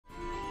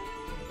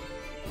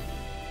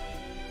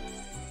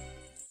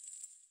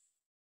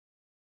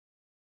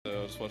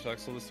just watch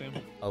Axel this time.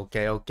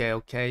 Okay. I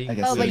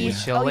guess but you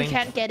you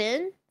can't get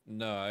in?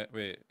 No,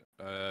 wait.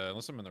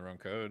 Unless I'm in the wrong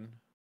code.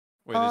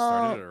 Wait, they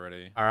started it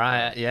already. All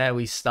right, yeah,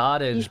 we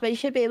started. But you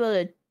should be able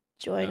to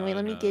join. No, Wait,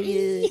 let me no. give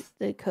you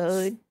the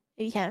code.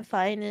 If you can't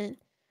find it.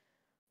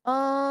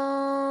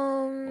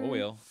 Oh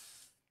well.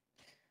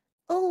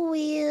 Oh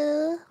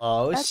well.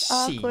 Oh That's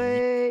shit.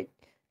 awkward.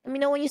 Let me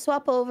know when you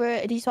swap over.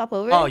 Did you swap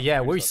over? Oh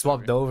yeah, we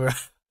swapped over.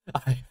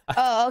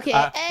 Oh, okay.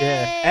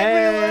 Yeah.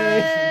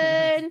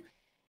 Everyone.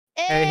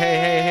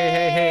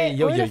 Hey.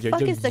 Yo, Where the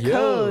fuck is the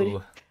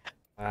code?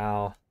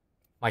 Wow.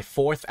 My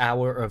 4th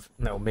hour of...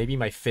 No, maybe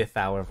my 5th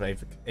hour of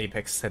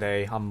Apex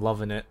today. I'm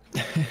loving it.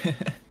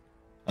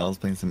 I was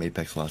playing some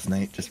Apex last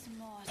night, just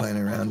playing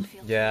around.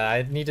 Yeah,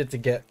 I needed to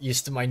get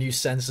used to my new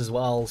sense as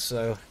well,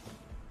 so...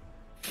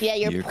 Yeah,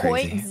 you're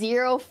crazy.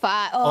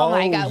 0.05. Oh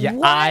my god, yeah,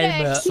 what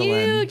I'm a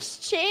Selen.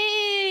 huge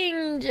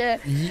change!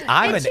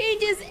 I'm it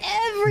changes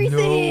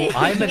everything! No,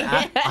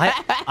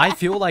 I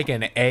feel like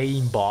an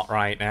aimbot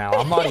right now.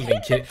 I'm not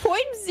even kidding.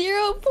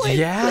 0.0.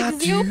 Yeah, like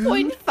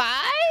 0.5?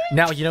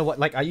 Now, you know what?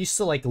 Like, I used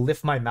to, like,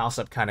 lift my mouse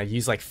up, kind of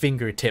use, like,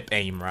 fingertip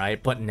aim,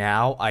 right? But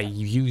now, I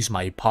use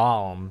my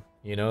palm,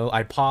 you know?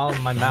 I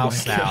palm my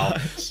mouse now.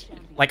 Gosh.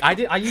 Like,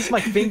 I use my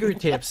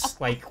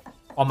fingertips, like,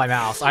 on my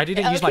mouse. I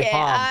didn't use my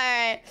palm.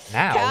 Alright.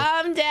 Now.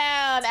 Calm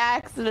down,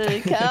 Axel.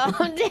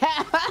 Calm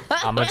down.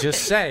 I'ma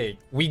just say,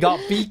 we got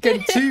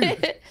Beacon 2.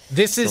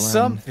 This is Selen.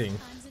 something.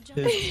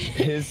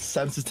 His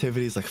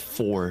sensitivity is like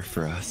 4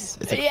 for us.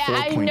 It's like Yeah, 4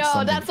 I point know.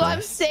 something That's for what I'm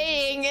us.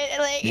 saying.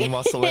 Like...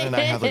 Meanwhile, Selen and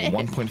I have like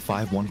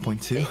 1.5,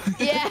 1.2.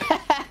 Yeah.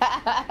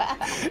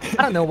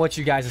 I don't know what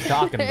you guys are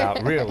talking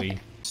about, really.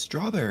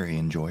 Strawberry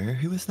enjoyer,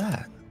 who is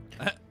that?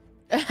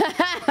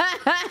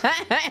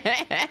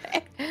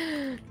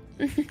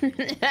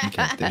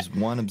 Okay, there's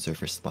one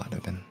observer spot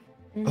open.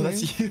 Oh,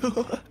 that's you.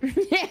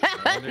 Yeah.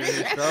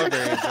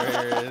 Strawberry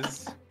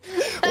enjoyers.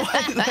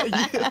 Why is that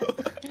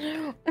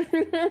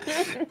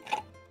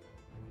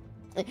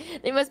you?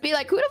 They must be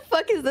like, who the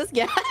fuck is this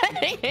guy?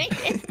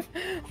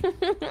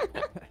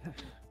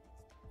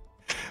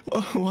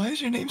 Why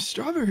is your name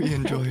Strawberry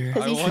Enjoyer?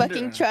 Because he's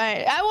fucking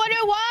trying. I wonder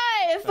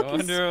why. Fucking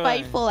wonder why.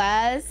 spiteful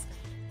ass.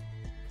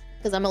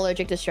 Because I'm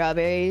allergic to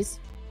strawberries.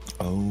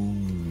 Oh.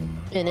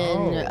 And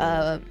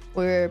then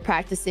we're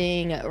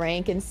practicing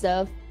rank and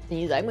stuff. And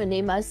he's like, I'm gonna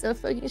name myself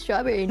fucking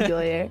Strawberry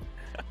Enjoyer.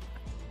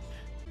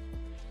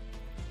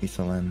 Hey,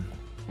 Selen.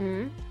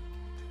 Hmm?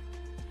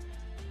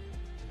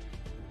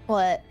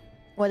 What?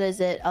 What is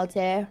it,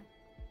 Altair?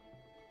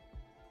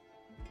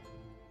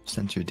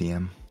 Sent your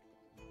DM.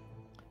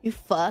 You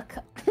fuck.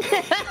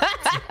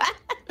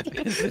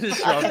 Is it a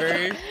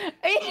strawberry?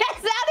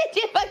 Yes, how did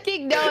you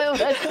fucking know it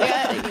was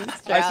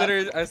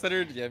strawberry? I said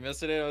her DM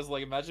yesterday. I was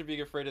like, imagine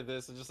being afraid of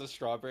this and just a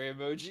strawberry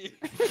emoji.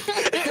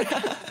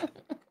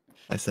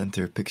 I sent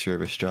her a picture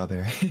of a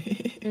strawberry.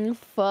 You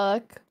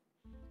fuck.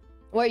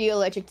 What are you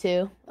allergic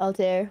to,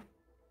 Altair?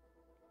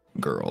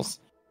 Girls.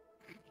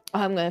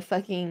 I'm gonna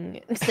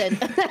fucking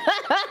send.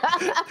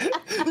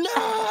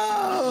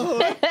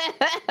 No!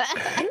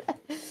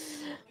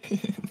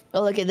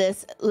 Oh, look at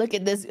this. Look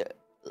at this.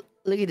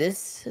 Look at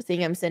this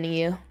thing I'm sending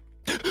you.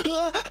 I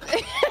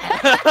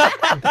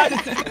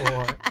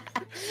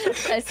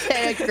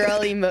sent a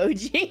girl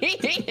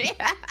emoji.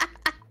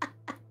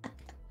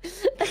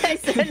 I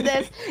sent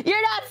this.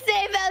 You're not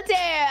safe,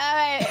 Altair. All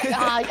right.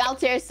 Oh,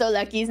 Altair's so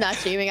lucky he's not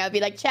streaming. I'll be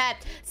like,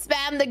 chat,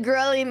 spam the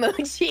girl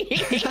emoji.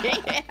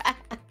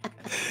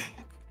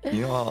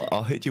 You know,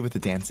 I'll hit you with the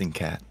dancing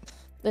cat.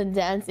 The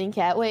dancing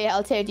cat. Wait,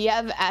 Altair, do you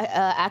have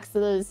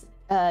Axel's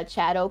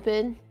chat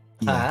open?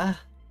 Yeah.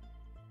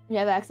 You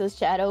have Axel's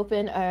chat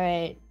open?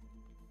 Alright.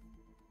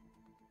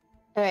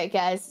 Alright,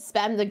 guys.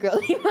 Spam the girl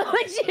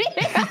emoji.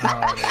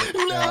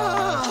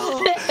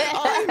 No!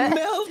 I'm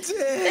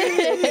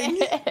melting!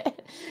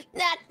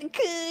 Not the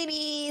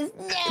cooties.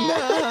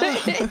 No.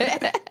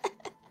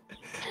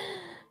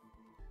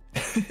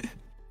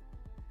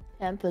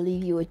 Can't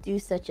believe you would do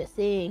such a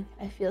thing.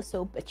 I feel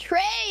so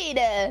betrayed.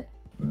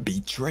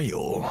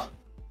 Betrayal.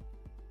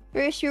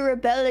 First you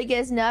rebel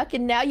against Noct,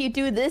 and now you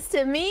do this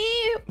to me?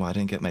 Well, I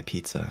didn't get my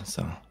pizza,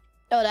 so...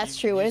 Oh, that's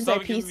true. Where's our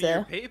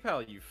pizza? Your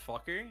PayPal, you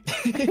fucker.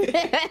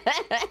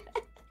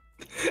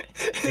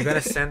 You're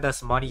gonna send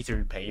us money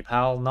through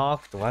PayPal,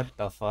 Noct? What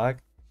the fuck?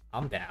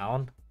 I'm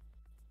down.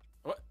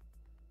 What?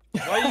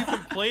 Why are you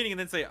complaining and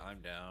then say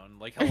I'm down?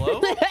 Like,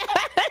 hello?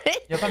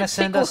 You're gonna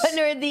send Pick us. one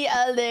or the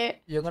other.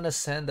 You're gonna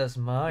send us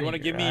money. You want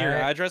to give me your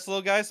right? address,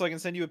 little guy, so I can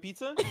send you a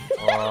pizza?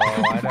 Oh,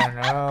 I don't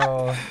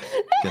know.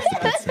 Guess the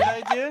That's a pizza. good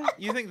idea?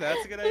 You think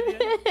that's a good idea?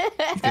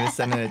 I'm gonna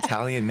send an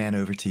Italian man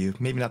over to you.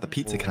 Maybe not the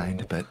pizza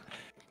kind, but...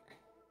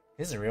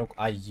 This is a real.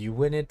 Are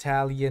you an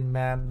Italian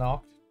man,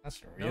 Noct?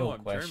 That's a real No,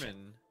 I'm question.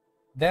 German.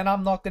 Then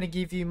I'm not gonna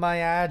give you my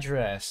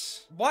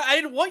address. What? I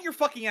didn't want your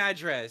fucking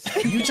address.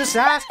 You just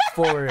asked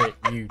for it,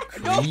 you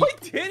creep. No, I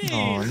didn't.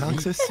 Oh, not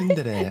so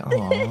tsundere.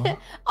 Aw.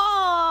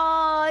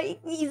 Aw,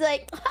 he's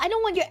like, I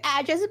don't want your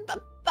address,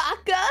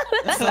 baka.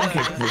 It's not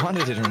like I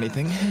wanted it or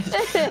anything.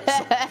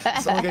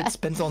 It's not like I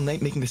spent all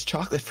night making this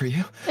chocolate for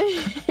you.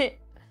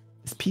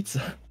 This It's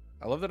pizza.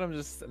 I love that I'm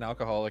just an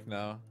alcoholic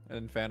now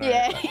and fan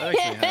Yeah. art.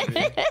 That makes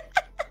me happy.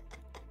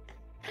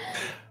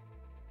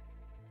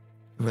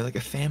 We're like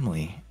a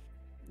family.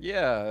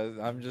 Yeah,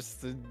 I'm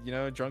just a, you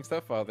know, drunk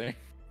stepfather.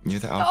 You're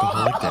the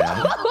alcoholic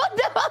dad.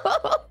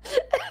 Oh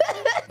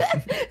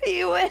no!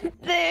 You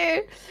went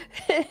there.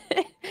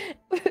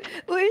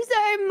 Where's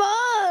our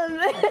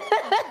mom?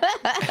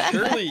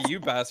 Surely you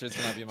bastards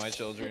cannot be my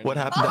children. What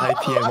happened to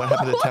IPA? What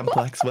happened to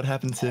Templex? What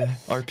happened to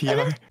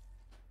RPR?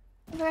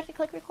 I forgot to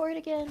click record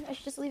again. I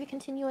should just leave it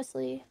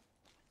continuously.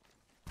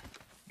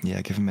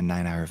 Yeah, give him a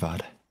 9-hour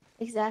VOD.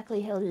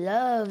 Exactly, he'll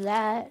love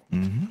that.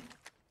 Mm-hmm.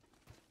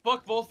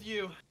 Fuck both of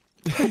you.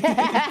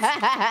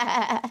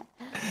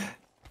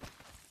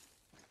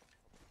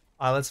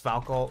 Let's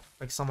Valkyl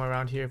like somewhere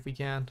around here if we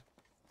can.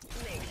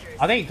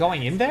 Are they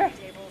going in there?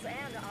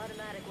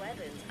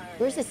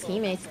 Where's his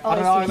teammates? I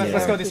don't know. his Let's go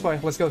teammates. this way.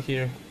 Let's go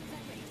here.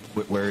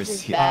 Where This is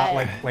is he?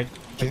 bad. Like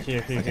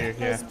here, Okay.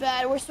 yeah. It's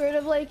bad. We're sort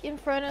of like in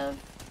front of.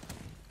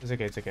 It's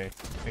okay, it's okay.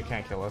 They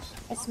can't kill us.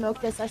 I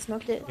smoked this. I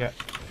smoked it. Yeah.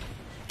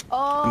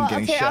 Oh, I'm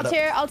getting shot up.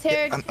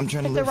 Altair. Yeah, I'm trying to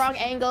Picked the live. wrong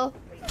angle.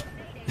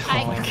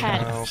 I Oh,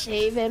 can't no.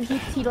 save him.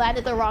 He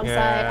landed the wrong Yeah.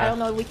 side. I don't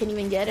know if we can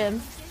even get him.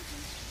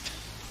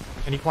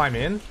 Can you climb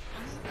in?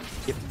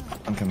 Yep,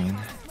 I'm coming in.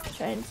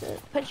 Trying to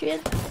punch you in.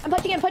 I'm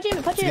punching in. Punch you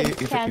in. Punch you in. You're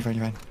fine,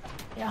 you're fine.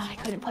 Yeah, I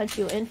couldn't punch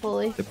you in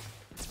fully. Okay,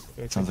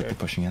 it's Sounds like okay. they're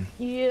pushing in.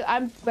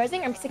 I'm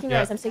resing. I'm sticking Yeah,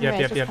 res. I'm sticking yep,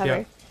 res. yep, Just yep, cover.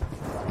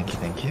 yep.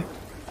 Thank you.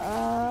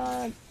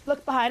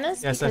 Look behind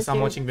us. Yes, because I'm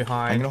they- watching I'm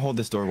behind. gonna hold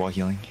this door while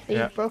healing. They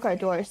Yeah. broke our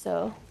door,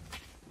 so.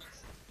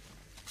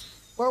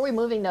 Where are we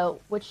moving though?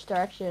 Which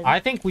direction? I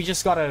think we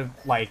just gotta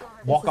like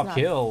walk is not-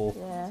 uphill.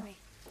 Yeah.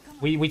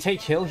 We take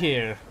hill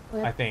here.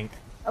 Where? I think.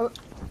 Oh,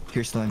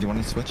 Here, Selen, do you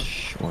want to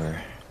switch or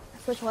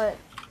switch what?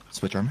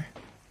 switch armor?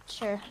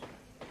 Sure.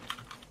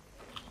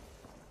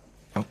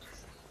 Oh,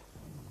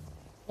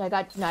 Yeah,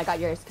 I got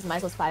yours because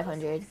mine was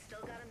 500.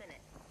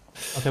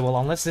 Okay, well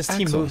unless this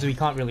team Axel. moves, we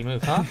can't really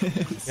move, huh?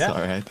 Yeah?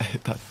 sorry. I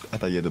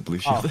thought you had the blue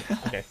Oh, shield.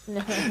 okay.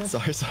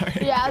 sorry.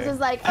 Yeah, I was just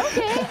like,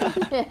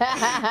 okay.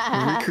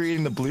 We're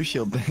recreating the blue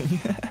shield thing.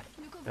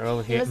 They're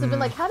over You here. must have been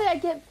like, how did I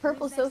get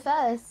purple so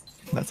fast?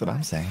 That's what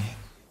I'm saying.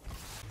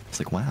 It's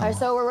like, wow. Alright,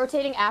 so we're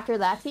rotating after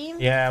that team.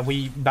 Yeah,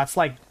 that's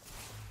like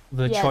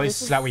the Yeah, choice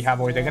this is- that we have,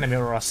 or they're yeah. gonna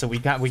mirror us, so we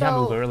can't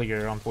So- move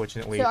earlier,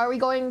 unfortunately. So are we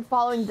going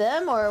following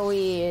them or are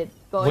we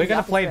going? We're the gonna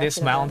opposite play this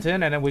direction of them?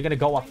 mountain, and then we're gonna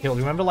go uphill.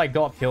 Remember, like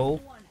go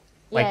uphill,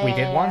 like Yeah, we yeah,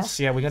 did yeah. once.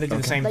 Yeah, we're gonna do the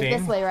Okay. same Like thing.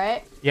 this way,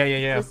 right? Yeah.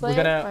 This way?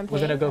 We're gonna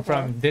Okay. go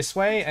from this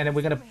way, and then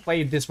we're gonna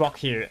play this rock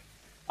here.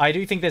 I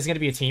do think there's gonna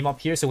be a team up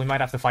here, so we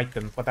might have to fight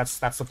them. But that's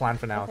the plan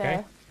for now.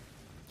 Okay.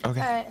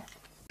 Okay.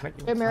 Alright.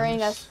 They're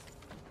mirroring us.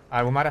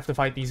 Alright, we might have to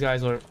fight these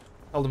guys or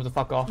tell them to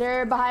fuck off.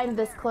 They're behind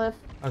this cliff.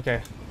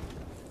 Okay.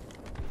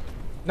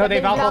 No, Yeah,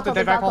 they've outhalted.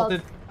 They've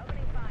outhalted.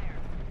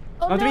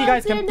 Oh, Come to me,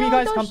 guys. Altair, Come to me, no,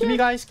 guys. don't Come to me, shoot.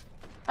 guys.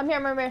 I'm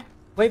here.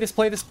 Play this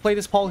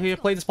pole here.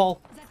 Play this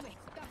pole.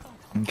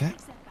 Okay.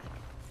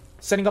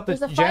 Setting up the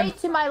There's a gen. fight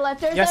to my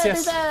left. There's Yes, a,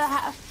 yes. There's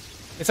a...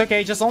 It's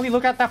okay. Just only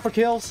look at that for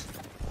kills.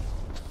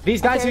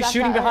 These guys Okay, who's that's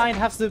shooting not- behind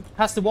has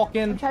to walk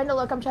in. I'm trying to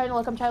look.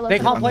 They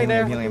can't play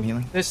there. I'm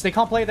healing. They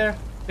can't play there.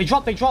 They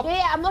drop.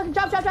 Yeah, I'm looking.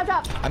 Drop.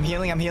 I'm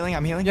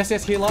healing.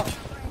 Yes, heal up.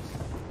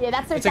 Yeah,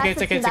 that's their It's okay.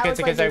 that's It's the okay. team. That It's was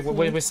okay. like their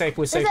We're team. safe.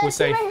 There's a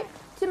safe.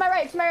 To my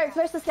right.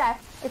 Where's this guy?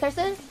 Hey,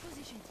 Thurston?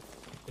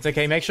 It's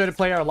okay. Make sure to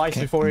play our lives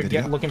Okay, before we good to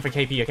get go. looking for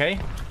KP. Okay.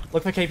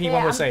 Look for KP Yeah,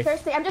 when we're I'm safe.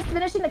 thirsty. I'm just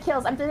finishing the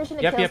kills. I'm finishing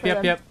the kills for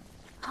them. Yep.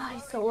 Oh,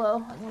 he's so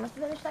low. I want to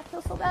finish that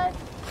kill so bad.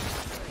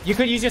 You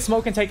could use your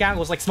smoke and take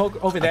angles, like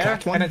smoke over there,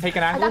 cracked one. and then take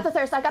an I angle. got the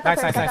thirst. I got the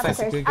Nice, thirst. nice, I got nice,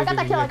 the nice. thirst. Good, I got good,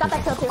 that good, kill. I good. got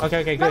that kill too.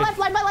 Okay, My good.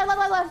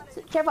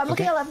 left. Careful. I'm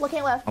looking at left. Looking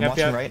at left. I'm Yep,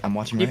 watching yep. right. I'm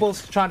watching right.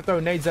 People's trying to throw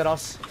nades at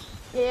us.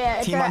 Yeah,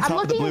 it's Team right. on I'm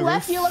top of the looking blue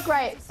left. roof. You look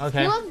right.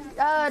 Okay. You look.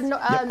 No,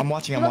 I'm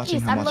watching, you I'm look watching,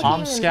 east. I'm watching. I'm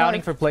looking scouting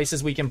north. for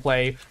places we can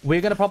play.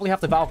 We're gonna probably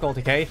have to Valkyl,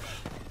 okay?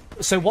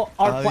 So what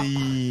our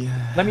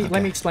let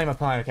me explain my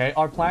plan, okay?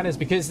 Our plan is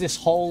because this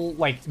whole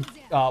like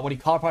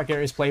car park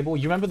area is playable.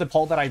 You remember the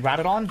pole that I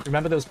ratted on?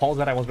 Remember those poles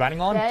that I was ratting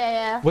on?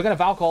 Yeah. We're gonna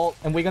Valkyl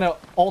and we're gonna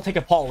all take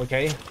a pole,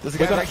 okay? There's a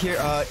We're guy gonna... right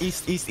here.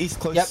 East,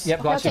 close.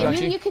 Yep. Got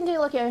Okay, you. you can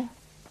look here.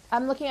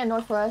 I'm looking at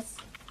north for us.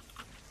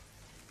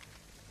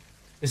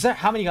 Is there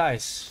how many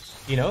guys?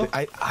 You know?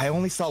 I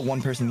only saw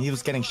one person. He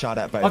was getting shot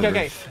at by Okay, the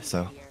okay. roof,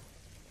 so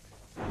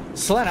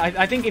Selen,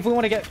 I think if we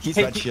want to get he's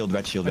hey, red shield.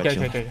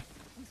 Okay.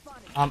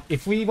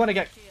 If we want to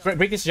get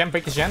break this gen.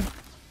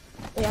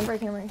 Yeah, I'm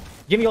breaking him.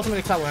 Give me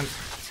ultimate accelerant.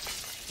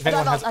 If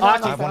anyone has. I got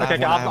actually, one,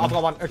 okay, I have I've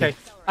got one. Okay,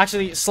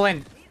 actually,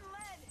 Selen.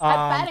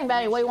 Batting.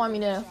 What do you want me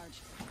to do?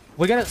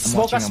 We're gonna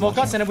smoke us, I'm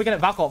watching. and then we're gonna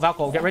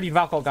Valkyl. Get ready to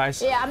Valkyl,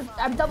 guys. Yeah,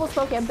 I'm double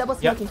smoking. I'm double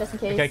smoking just in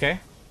case. Okay.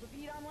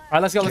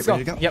 Alright, let's go.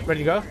 ready to go? Yep, ready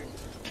to go.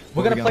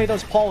 We're Where gonna we play go?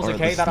 those poles, Or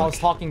okay, the that I was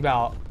smoke? talking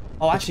about.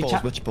 Oh, actually,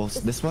 Which poles?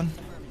 This one?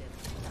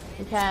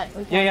 We can't.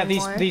 yeah,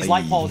 anymore. these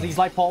light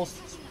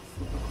poles.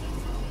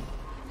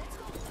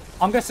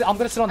 I'm gonna sit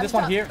on this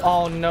one here.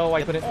 Oh no,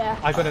 I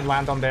couldn't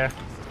land on there.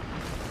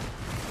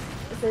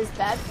 This is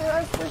bad for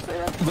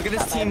us. Look at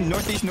this team.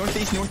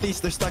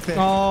 Northeast. They're stuck there.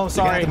 Oh,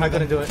 sorry, We got I them.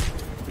 couldn't do it.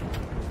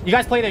 You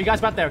guys play there. You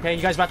guys back there, okay?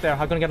 You guys back there.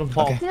 I'm gonna get on the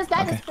ball. Okay. See this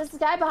guy? Okay. This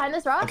guy behind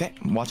this rock? Okay,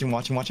 watching. Oh,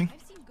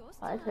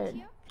 I could.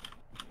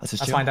 Let's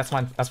just That's chill.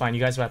 fine. That's fine. You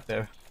guys back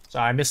there.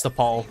 Sorry, I missed the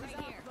pole.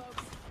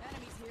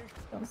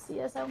 Don't see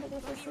us. I don't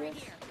think they see us.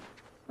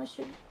 Oh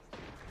shoot.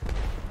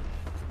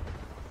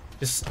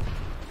 Just...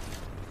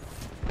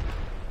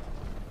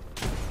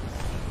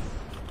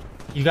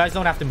 You guys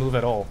don't have to move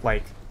at all.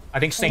 Like, I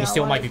think staying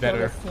still might be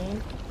better. Should we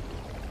shoot?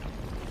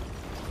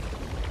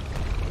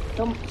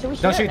 Don't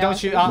shoot, No, don't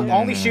shoot. should we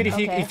Only shoot if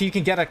Okay. you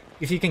can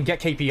get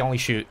KP. Only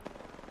shoot.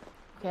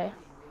 Okay.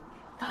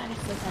 God, I'm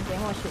so tempted.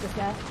 I want to shoot this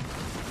guy.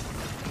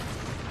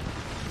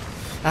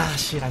 Ah,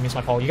 shit! I missed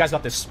my pole. You guys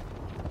got this.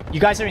 You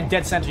guys are in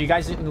dead center. You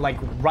guys are in like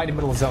right in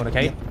the middle of the zone.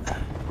 Okay. Yep.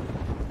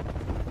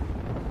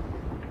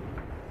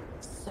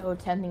 So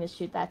tempting to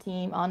shoot that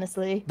team,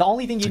 honestly. The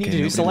only thing you It's need okay,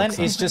 to do, nobody Selen, looks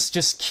is up.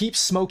 just keep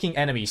smoking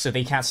enemies so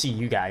they can't see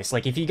you guys.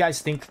 Like if you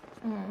guys think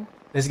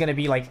there's gonna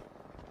be like,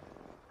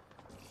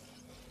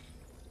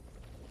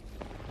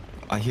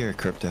 I hear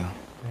crypto.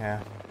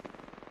 yeah.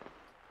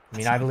 I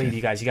mean, I believe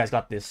you guys. You guys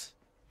got this.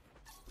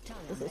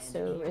 This is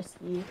so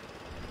risky.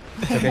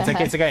 It's okay. It's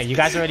okay. It's okay. You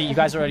guys are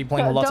already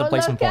playing lots of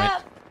placement point.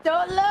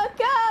 Don't look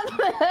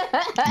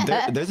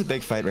up! There's a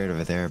big fight right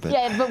over there, but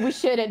Yeah, but we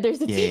shouldn't.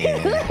 There's a team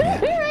yeah.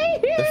 right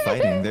here. They're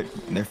fighting.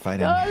 They're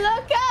fighting. Don't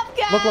look up,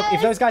 guys! Look!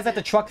 If those guys at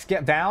the trucks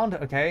get downed,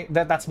 okay,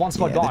 that's one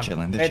squad Yeah, gone. they're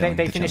chilling, They they're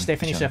finish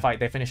chilling. their fight.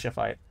 They finish their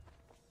fight.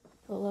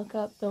 Don't look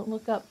up. Don't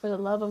look up. For the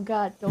love of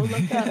God. Don't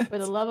look up. For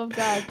the love of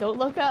God. Don't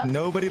look up.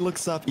 Nobody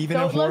looks up, even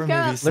Don't in horror look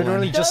up. movies.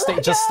 Literally, Selen. just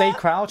Don't stay look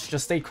up. crouched.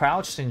 Just stay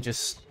crouched and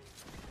just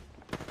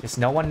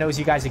no one knows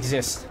you guys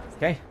exist.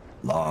 Okay.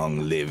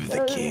 Long live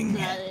the king.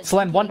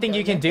 Selen, one thing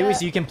you can do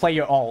is you can play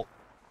your ult.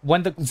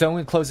 When the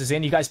zone closes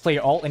in, you guys play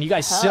your ult and you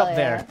guys sit Hell up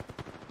there.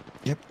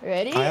 Yep.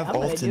 Ready? I have I'm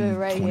gonna ult do it in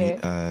right 20, here.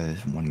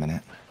 1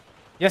 minute.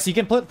 Yes, you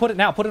can put it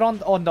now. Put it on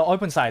the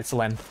open side,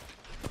 Selen.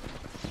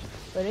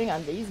 Putting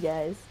on these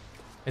guys.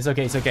 It's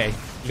okay. It's okay.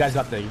 You guys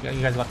got this.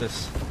 You guys got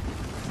this.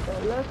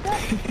 Don't look up.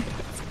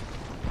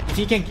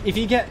 If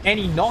you get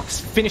any knocks,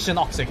 finish the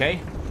knocks. Okay.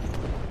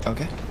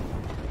 Okay.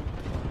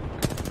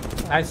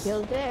 Nice.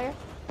 Killed there.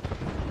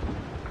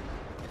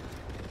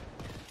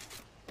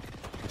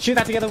 Shoot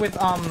that together with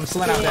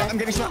Selen out there. I'm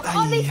getting shot.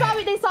 Oh, they saw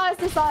me. They saw us.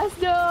 They saw us.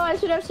 No, I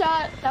should have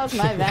shot. That was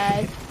my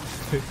bad.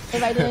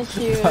 If I didn't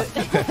shoot.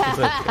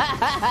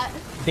 I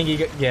think you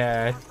get I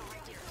yeah.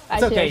 It's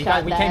should okay. have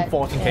shot We that. came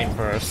fourth and Yeah. came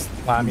first.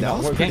 Well, I mean, That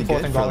was we came pretty fourth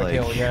good and got for, a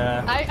kill. like,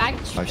 Yeah. I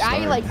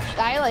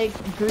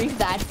griefed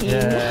that team.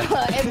 Yeah.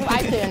 I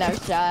shouldn't have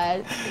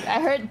shot.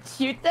 I heard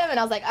shoot them and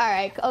I was like, all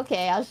right,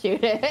 okay, I'll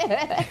shoot it.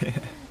 I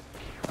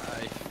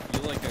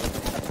feel like I was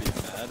pretty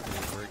mad when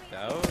it worked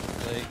out.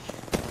 Like,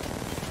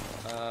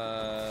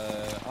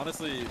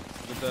 honestly,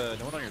 with the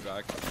no one on your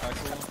back,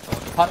 Axel,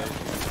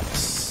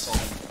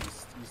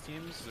 these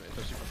teams,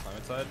 especially from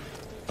Climate side.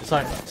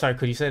 Sorry.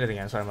 Could you say that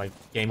again? Sorry, my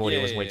game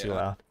audio was way too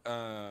loud.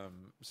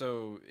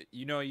 So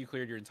you know you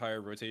cleared your entire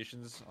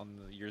rotations on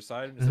your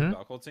side instead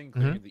of balculating.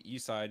 Clearing the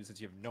east side since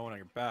you have no one on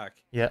your back.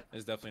 Yeah.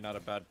 Is definitely not a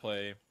bad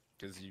play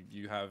because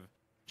you have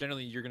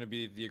generally you're going to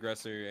be the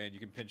aggressor and you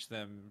can pinch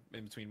them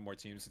in between more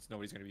teams since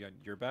nobody's going to be on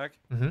your back.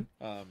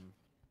 I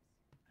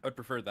would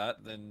prefer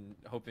that than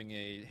hoping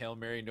a Hail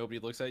Mary nobody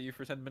looks at you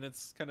for 10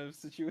 minutes kind of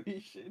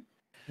situation.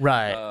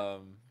 Right.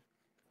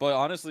 But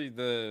honestly,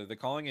 the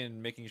calling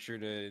and making sure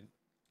to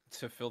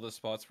fill the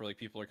spots where like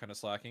people are kind of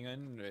slacking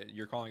in,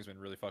 your calling has been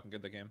really fucking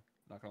good that game.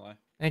 Not gonna lie.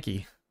 Thank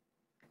you.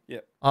 Yeah.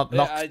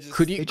 Noct,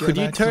 could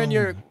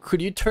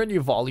you turn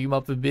your volume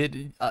up a bit?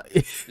 Yeah.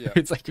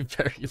 It's like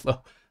very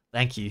low.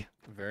 Thank you.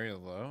 Very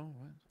low.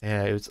 What?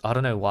 Yeah, it's I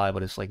don't know why,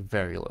 but it's like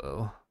very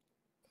low.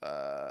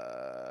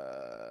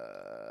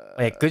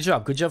 Yeah, good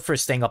job for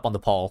staying up on the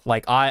pole.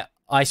 Like I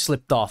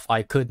slipped off.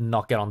 I could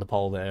not get on the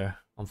pole there,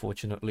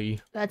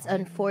 unfortunately. That's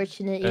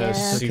unfortunate, Yeah. yeah.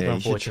 Super Okay,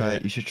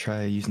 unfortunate. you should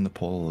try using the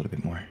pole a little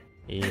bit more.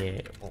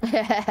 Yeah.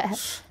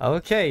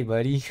 Okay,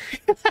 buddy.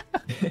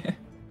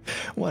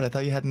 What? I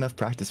thought you had enough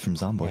practice from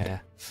Zomboid. Yeah.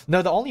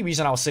 No, the only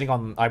reason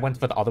I went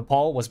for the other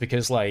pole was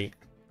because like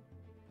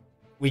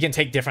we can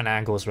take different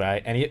angles,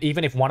 right? And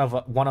even if one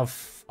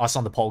of us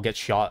on the pole gets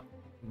shot,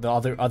 the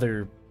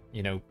other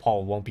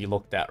pole won't be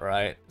looked at,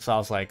 right? So I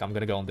was like, I'm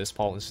gonna go on this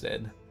pole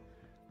instead.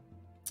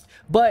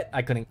 But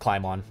I couldn't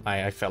climb on.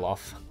 I fell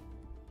off.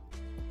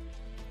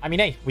 I mean,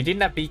 hey, we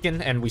didn't have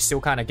beacon, and we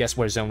still kind of guessed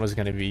where zone was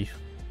gonna be.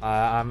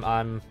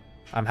 I'm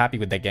happy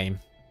with that game.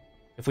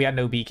 If we had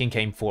no beacon,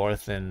 came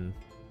fourth, and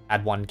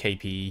had 1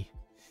 KP,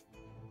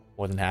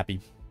 more than happy.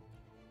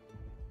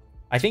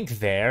 I think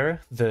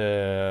there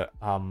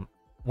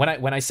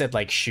when I said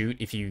like shoot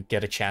if you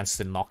get a chance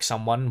to knock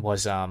someone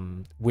was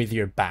with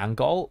your bang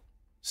ult.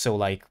 So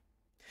like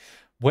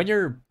when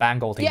you're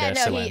bang ulting Yeah,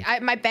 there, no,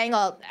 my bang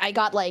ult, I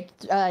got like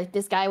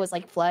this guy was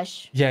like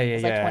flush. Yeah. It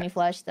was like 20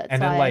 flush. That's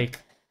and then why. like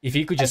if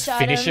you could just shot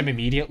finish him. him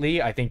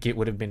immediately, I think it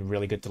would have been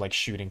really good to like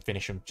shoot and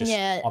finish him just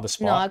on the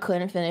spot. No, I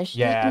couldn't finish.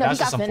 Yeah, no, that's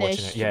he just got unfortunate.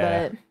 finished,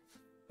 Yeah. but It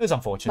was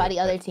unfortunate. by the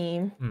other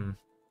team.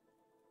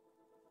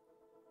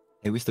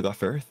 Hey, we still got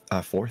fourth.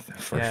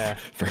 Yeah.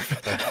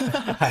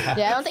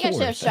 Yeah, I don't think I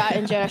should have shot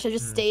in general. I should have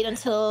just stayed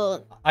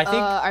until I think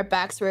our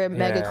backs were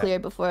mega clear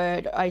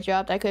before I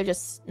dropped. I could have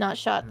just not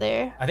shot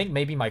there. I think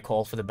maybe my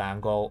call for the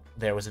Bangol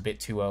there was a bit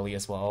too early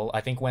as well.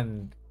 I think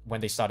when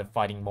they started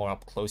fighting more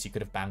up close, you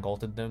could have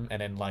Bangolted them,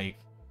 and then like,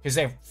 because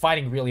they're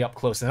fighting really up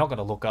close, they're not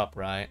gonna look up,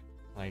 right?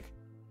 Like,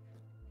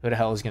 who the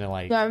hell is gonna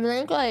like? No, I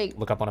think like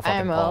look up on a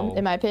fucking I don't know.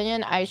 In my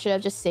opinion, I should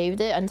have just saved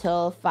it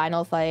until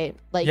final fight.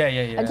 Like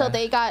until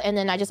they got, and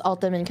then I just ult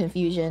them in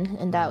confusion,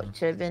 and that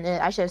should have been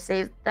it. I should have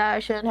saved that. I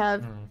shouldn't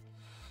have.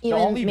 The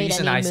only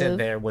reason I said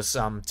there was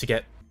to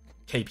get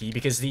KP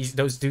because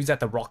those dudes at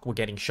the rock were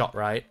getting shot,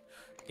 right?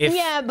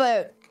 Yeah,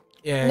 but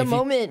the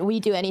moment we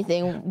do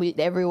anything,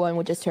 everyone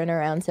would just turn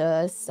around to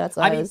us. That's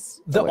why I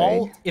was the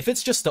ult. If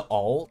it's just the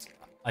ult,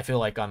 I feel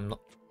like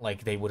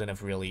they wouldn't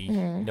have really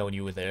known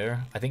you were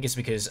there. I think it's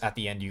because at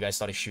the end you guys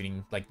started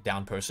shooting like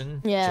down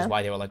person, which is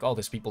why they were like, "Oh,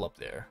 there's people up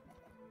there."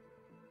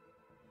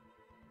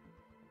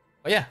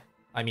 But yeah,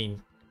 I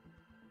mean,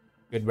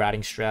 good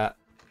ratting strat.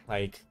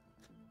 Like,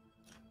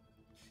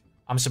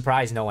 I'm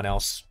surprised no one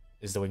else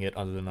is doing it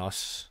other than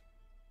us.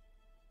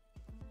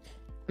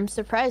 I'm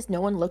surprised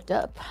no one looked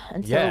up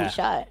until we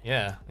shot.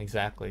 Yeah,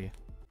 exactly.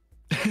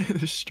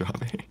 The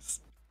strawberries.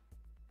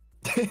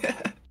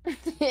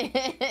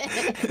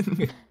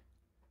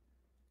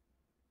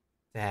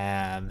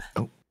 Damn.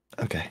 Oh,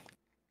 okay.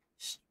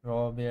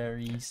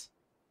 Strawberries.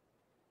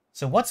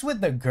 So what's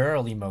with the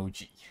girl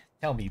emoji?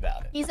 Tell me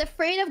about it. He's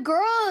afraid of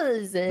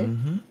girls.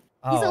 He's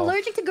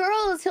allergic to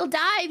girls. He'll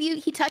die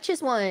if he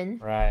touches one.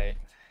 Right.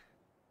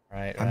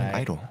 I'm an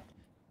idol.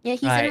 Yeah,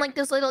 he's in like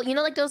those little, you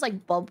know, like those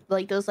like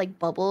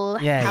bubble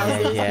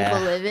houses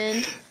people live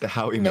in. The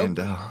Howie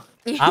Mandel.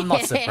 I'm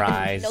not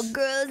surprised. No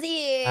girls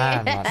here.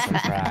 I'm not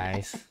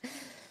surprised.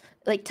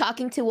 Like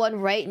talking to one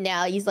right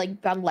now, he's like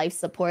on life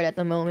support at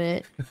the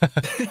moment.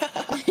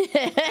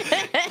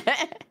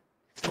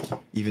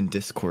 Even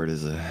Discord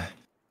is a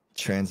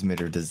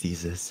transmitter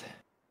diseases.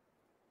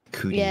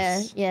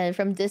 Cooties. Yeah.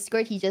 From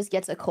Discord, he just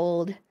gets a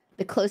cold.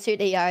 The closer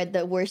they are,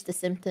 the worse the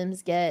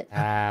symptoms get.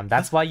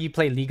 That's why you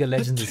play League of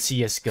Legends and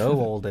CS:GO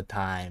all the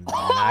time. Man.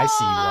 I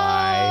see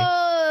why.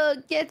 Oh,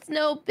 gets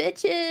no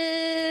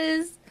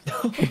bitches.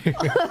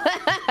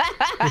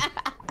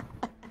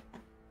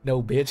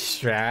 No bitch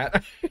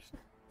strat.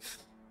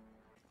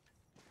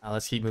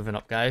 Let's keep moving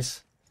up,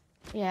 guys.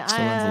 Yeah,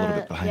 Selen's a little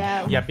bit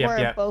behind. Yep.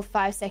 We're both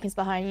 5 seconds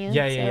behind you.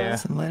 Yeah.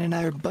 Selen and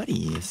I are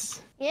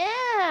buddies.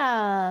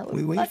 Yeah.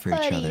 We wait for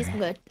each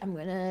other. I'm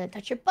gonna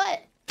touch your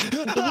butt. Give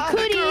you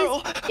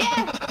cooties.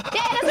 Yeah,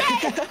 that's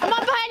right. I'm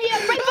on behind you.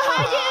 Right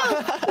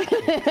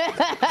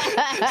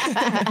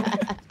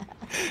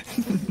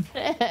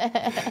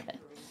behind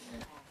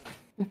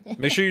you.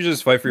 Make sure you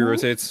just fight for your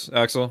rotates,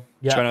 Axel.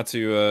 Yeah. Try not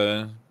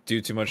to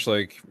do too much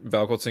like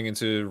valculting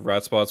into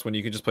rat spots when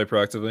you can just play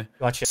proactively.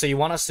 Gotcha. So you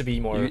want us to be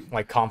more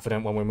like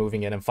confident when we're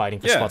moving in and fighting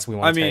for spots we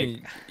want to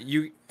take. I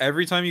mean,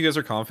 every time you guys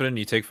are confident and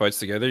you take fights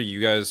together,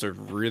 you guys are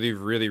really,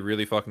 really,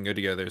 really fucking good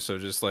together. So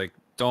just like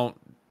don't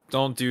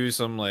do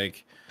some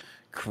like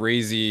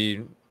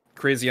crazy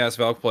ass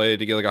Valk play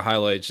to get like a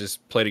highlight.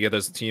 Just play together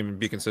as a team and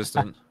be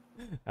consistent.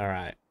 All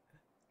right.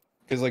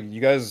 Because like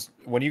you guys,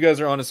 when you guys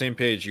are on the same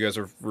page, you guys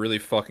are really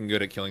fucking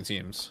good at killing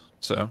teams.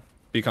 So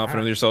be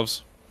confident with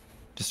yourselves.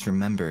 Just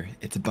remember,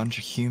 it's a bunch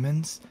of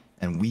humans,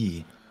 and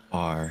we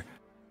are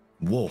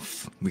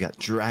wolf. We got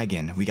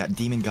dragon. We got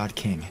demon god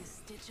king.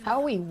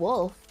 How are we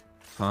wolf?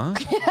 Huh?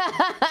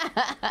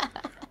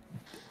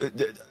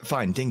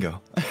 Fine,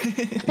 dingo.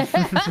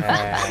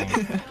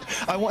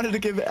 I wanted to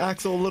give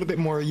Axel a little bit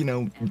more,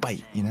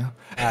 bite, Man.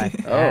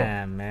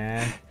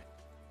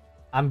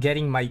 I'm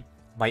getting my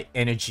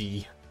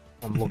energy.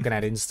 I'm looking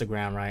at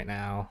Instagram right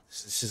now.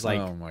 This is like,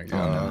 oh my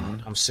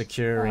god. I'm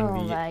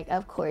securing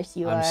of course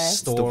you I'm are.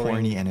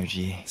 storing the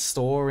energy.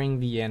 Storing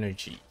the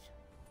energy.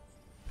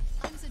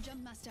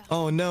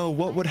 Oh no,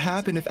 what would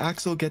happen if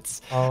Axel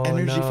gets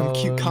energy from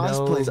cute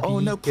cosplays? Oh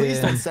no,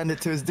 please don't send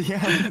it to his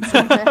DMs.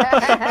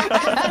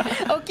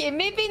 Okay,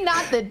 maybe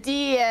not the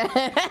DM.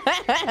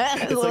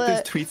 It's like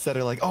those tweets that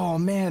are like, oh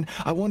man,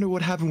 I wonder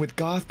what happened with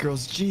goth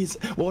girls. Jeez,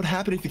 what would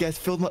happen if you guys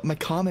filled up my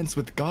comments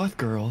with goth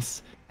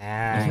girls?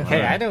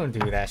 Hey, I don't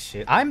do that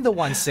shit. I'm the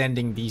one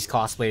sending these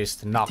cosplayers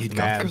to Noct, Dude,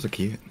 man. goth girls are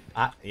cute.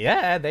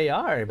 Yeah, they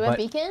are. But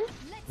beacon?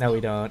 No, we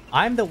don't.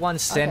 I'm the one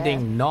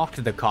sending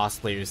Noct the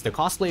cosplayers. The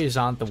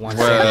cosplayers aren't the ones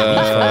sending me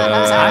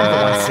photos. I'm the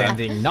one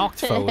sending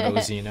Noct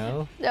photos, you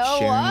know?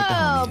 Oh,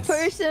 wow.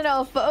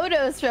 Personal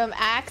photos from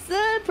Axel?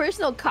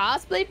 Personal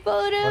cosplay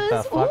photos? What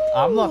the fuck? Ooh.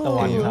 I'm not the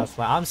one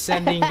cosplay. I'm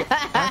sending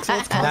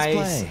Axel's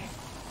cosplay.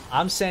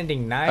 I'm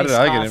sending nice. How did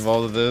I get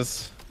involved with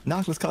this?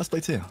 Noct was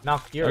cosplay too.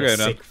 Noct, you're a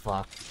sick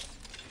fuck.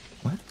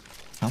 What?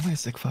 How am I a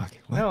sick fuck?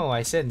 What? No,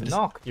 I said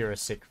Noct, you're a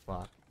sick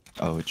fuck.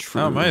 Oh, true.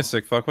 How am I a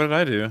sick fuck? What did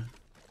I do?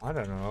 I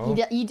don't know.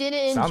 You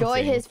didn't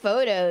enjoy his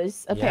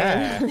photos,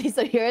 apparently,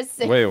 so you're a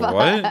sick fuck. Wait,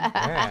 what?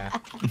 Yeah.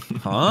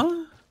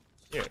 Huh?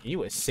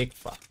 You a sick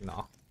fuck,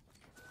 Noct.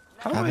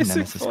 How am I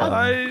sick fuck?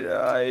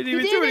 I didn't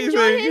even do anything.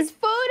 Enjoy his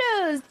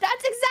photos.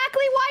 That's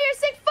exactly why you're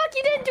sick fuck.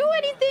 Look, you didn't do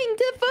anything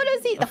to the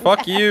photo seat.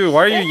 Fuck you.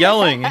 Why are you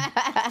yelling?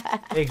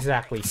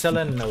 Exactly.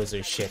 Selen knows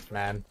her shit,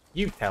 man.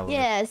 You tell her.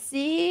 Yeah,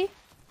 see?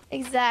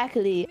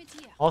 Exactly.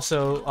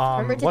 Also,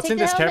 what's in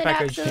this care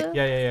package?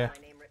 Yeah.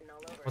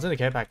 What's in the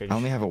care package? I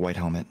only have a white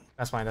helmet.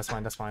 That's fine.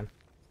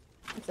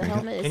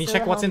 Helmet. Can you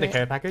check what's in the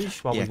care package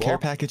while we walk? Care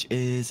package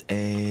is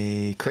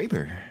a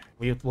Kraber.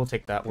 We'll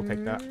take that.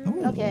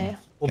 Ooh. Okay.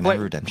 We'll play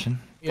redemption.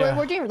 Yeah.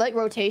 We're doing like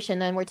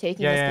rotation, and we're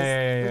taking this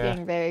because we're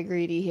getting very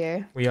greedy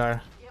here. We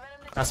are.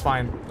 That's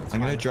fine. I'm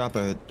gonna drop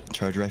a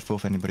charge rifle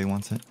if anybody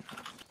wants it.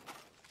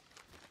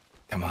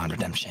 Come on,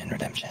 redemption.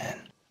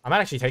 I might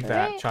actually take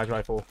that charge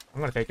rifle. I'm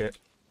gonna take it.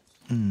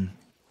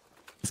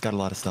 It's got a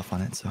lot of stuff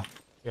on it, so.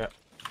 Yeah.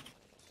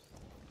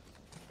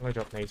 I'm gonna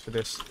drop nades for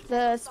this.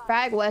 The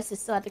Sprag West is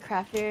still at the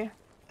crafter.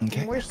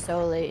 Okay. We're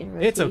so late in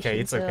rotation.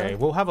 It's okay.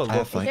 We'll have a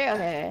look.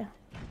 Okay.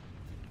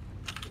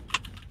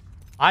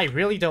 I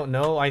really don't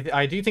know.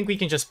 I do think we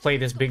can just play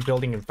this big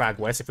building in Frag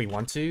West if we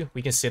want to.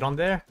 We can sit on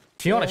there.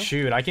 If you want to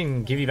shoot, I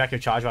can give you back your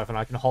charge rifle and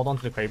I can hold on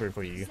to the Kraber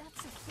for you.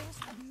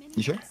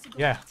 You sure?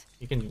 Yeah.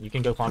 You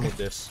can go fun with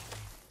this.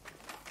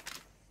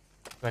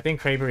 I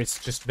think Kraber is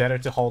just better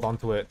to hold on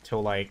to it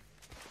till like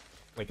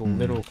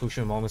little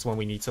crucial moments when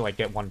we need to like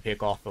get one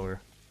pick off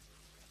or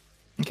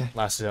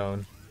last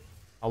zone.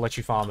 I'll let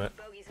you farm it.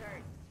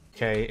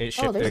 Okay, it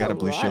shipped. I got a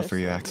blue shield for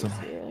you, Axel.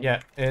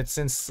 Yeah, it's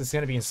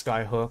gonna be in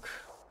Skyhook.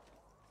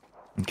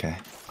 Okay,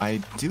 I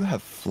do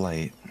have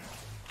flight,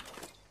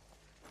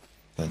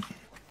 but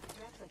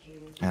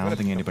I don't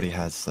think anybody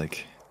has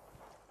like.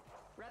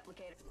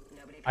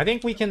 I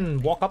think we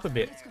can walk up a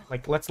bit.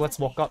 Like let's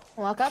walk up.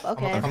 Walk up,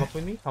 okay. Come up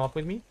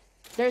with me.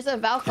 There's a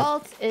Valk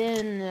ult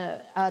in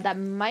that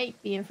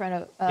might be in front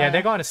of. Yeah,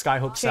 they're going to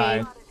Skyhook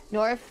side.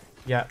 North.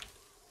 Yeah.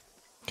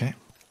 Okay.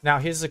 Now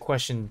here's the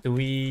question: do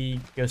we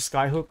go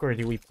Skyhook or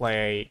do we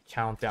play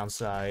Countdown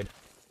side?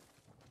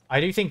 I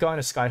do think going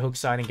to Skyhook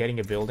side and getting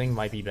a building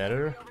might be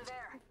better.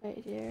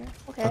 Right here.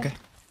 Okay. Okay.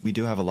 We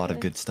do have a lot of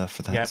good stuff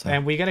for that. Yeah, so.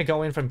 and we're gonna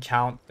go in from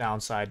Countdown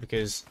side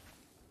because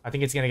I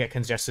think it's gonna get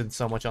congested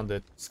so much on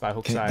the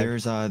Skyhook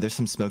side. There's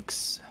some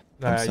smokes.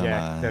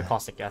 Yeah, the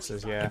caustic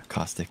gases. Yeah.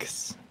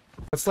 Caustics.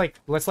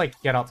 Let's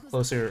get up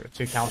closer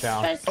to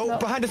Countdown. Oh,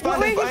 behind us! Oh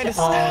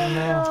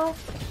no.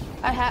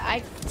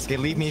 Okay,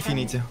 leave me if you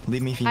need to.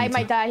 I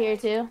might die here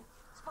too.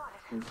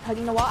 I'm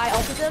hugging the wall. I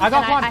ulted them. I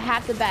got one. I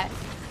have to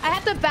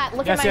bat.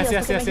 Look at my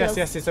heals.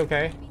 Yes, it's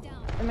okay.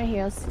 Look at my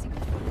heals.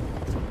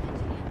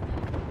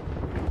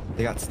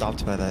 They got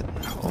stopped by that.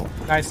 Oh.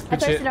 Nice.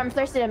 Good shit. I'm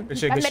thirsted. I'm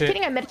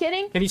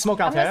mid-kidding. Can you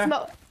smoke out there?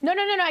 No,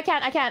 I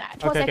can't.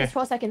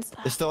 12 seconds.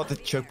 They're still at the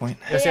choke point.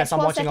 Yes, I'm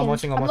watching.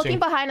 I'm looking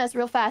behind us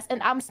real fast,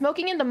 and I'm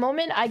smoking in the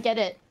moment I get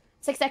it.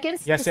 6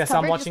 seconds. Yes,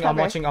 I'm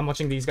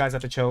watching these guys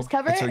at the choke. Just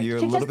cover. So you're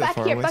a little bit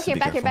far away, so be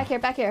careful.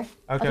 Back here.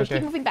 Okay.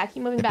 Keep moving back.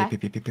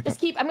 Just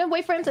keep. I'm gonna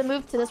wait for him to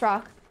move to this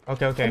rock.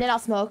 Okay. And then I'll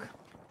smoke.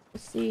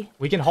 Let's see.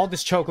 We can hold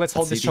this choke. Let's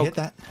hold this choke.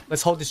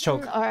 Let's hold this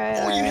choke. Alright.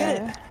 Oh, you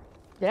hit it.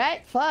 Did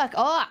I? Fuck.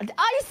 Oh, you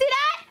see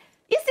that?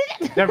 You see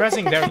that? They're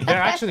rezzing. They're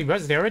actually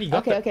rezzing. They already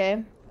got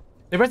Okay.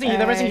 They're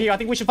rezzing here. I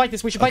think we should fight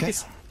this.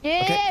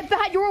 Yeah,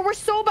 behind. We're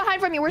so behind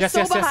from you. We're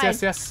so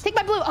behind. Yes. Take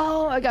my blue.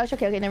 Oh my gosh.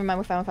 Okay. Never mind.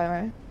 We're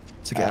fine.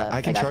 It's okay.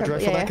 I can charge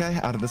rifle that guy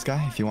out of this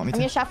guy if you want me to.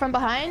 I'm gonna shot from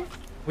behind.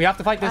 We have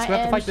to fight this.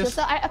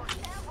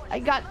 I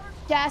got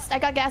gas.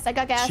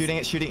 Shooting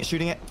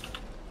it.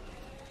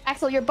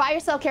 Axel, you're by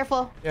yourself.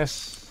 Careful.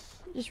 Yes.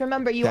 Just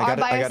remember, you are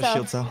by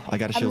yourself. I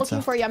got a shield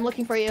cell. I'm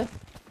looking for you.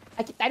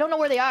 I don't know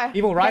where they are.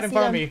 Evil, right in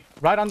front of me.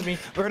 Right under me.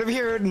 Right over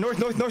here.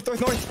 North.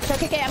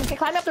 Okay. I'm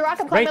climbing up the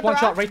rock.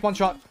 Rate one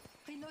shot.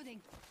 I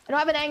don't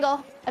have an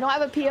angle. I don't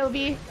have a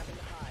POV.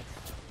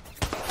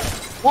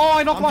 Oh,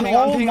 I knocked one.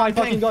 Oh my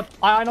fucking god.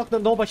 I knocked the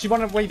no, but she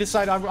wanted away this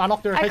side. I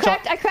knocked her. I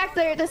cracked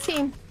this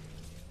team.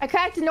 I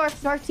cracked the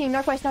north team.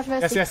 Northwest.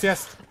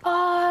 Yes.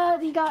 Oh,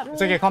 he got me.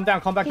 It's okay. Come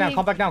back down.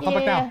 I'm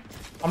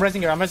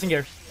rezzing her.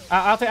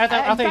 I'll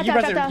take you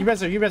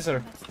res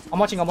her. I'm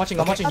watching. You res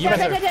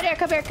her.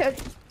 Come here.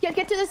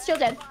 Get to this shield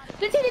then.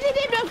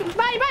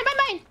 Mine.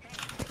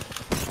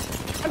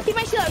 I'm keeping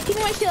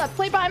my shield up.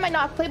 Play behind my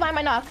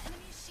knock.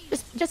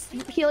 Just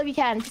heal if you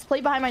can. Just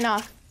play behind my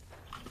knock.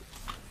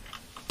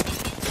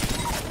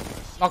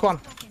 Knock one.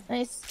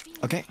 Nice.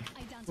 Okay.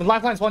 With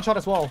lifelines, one shot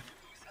as well.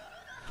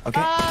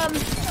 Okay.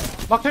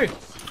 Knock two.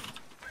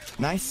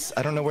 Nice.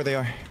 I don't know where they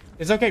are.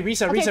 It's okay.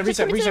 Reset. Res. I'll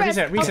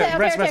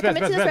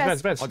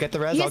get the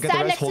res. You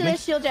stand next to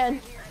this shield gen.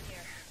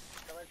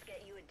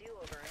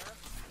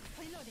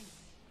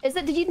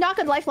 Did you knock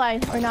a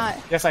lifeline or not?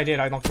 Yes, I did.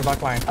 I knocked the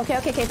lifeline. Okay.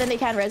 Then they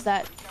can res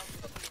that.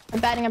 I'm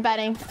batting.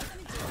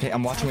 Okay,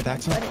 I'm watching with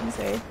Axel.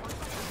 Sorry.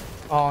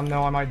 Oh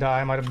no, I might die.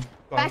 I might have.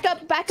 Back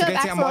up, okay,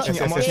 Axel. I'm watching.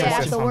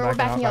 Axel, we're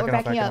backing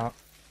up.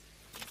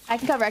 I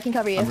can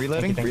cover you. I'm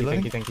reloading.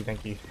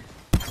 Thank you.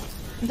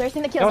 I'm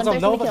thirsting the kills. There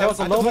was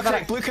a Nova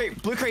that blue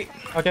crate.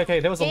 Okay.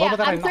 There was a Nova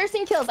that I'm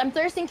thirsting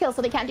kills,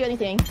 so they can't do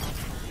anything.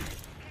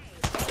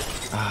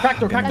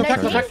 Cracked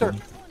her.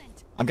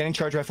 I'm getting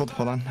charge rifled.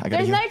 Hold on.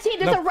 There's another team.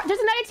 There's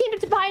another team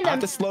behind them. I have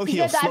to slow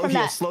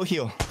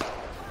heal.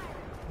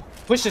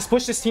 Push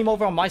this team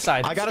over on my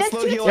side. I got a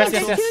slow heal. Yes.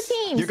 There's 2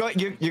 teams.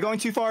 You're going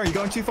too far. You're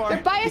going too far.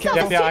 You're by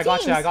yourself. Yeah, I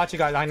got you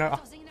guys. I know.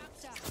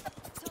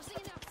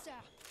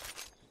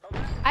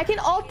 I can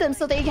ult them,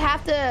 so they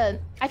have to.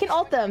 I can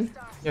ult them.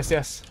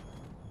 Yes.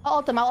 I'll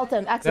ult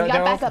them. Axel, you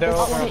They're got back up.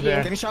 all Hit you.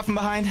 there. Get me shot from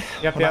behind.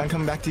 Yep. I'm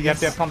coming back to you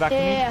guys. Yep, come back to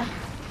me. Yeah.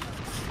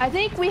 I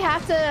think we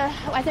have to.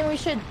 I think we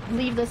should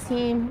leave this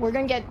team. We're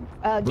gonna get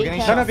gate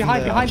No, cast.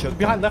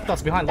 behind left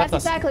us. That's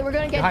exactly. We're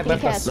gonna get Behind gate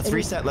left us. cast.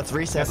 Let's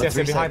reset. Yes,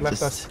 behind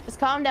left us. Just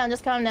calm down.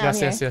 Just calm down.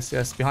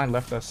 Yes. Behind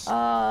left us.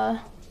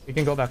 We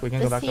can go back. We can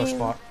go back to our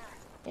spot.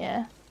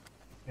 Yeah.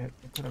 Yeah,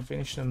 we couldn't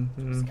finish them.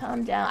 Just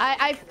calm down.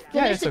 I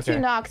finished the 2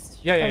 knocks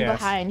from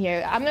behind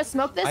here. I'm gonna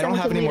smoke this. I don't and we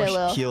have can any lead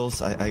more it,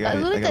 heals. I got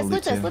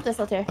loot this,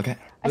 Altare. Okay.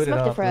 I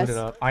smoked it for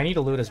us. I need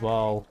to loot as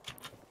well.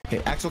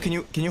 Okay, Axel, can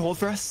you hold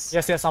for us?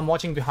 Yes. I'm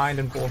watching behind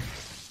and pull.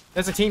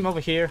 There's a team over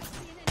here.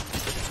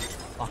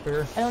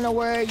 Fucker. I don't know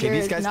where your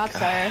these guys,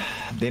 knocks are.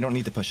 They don't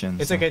need to push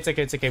in. It's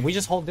okay. We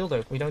just hold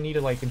dildo. We don't need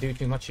to like do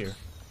too much here.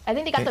 I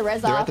think they got the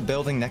res They're off. at the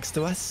building next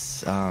to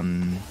us,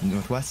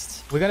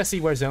 northwest. We're gonna see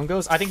where zone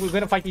goes. I think we're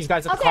gonna fight these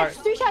guys at the car.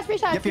 3 shots.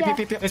 Yep.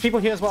 There's people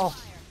here as well.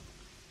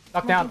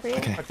 Knock down.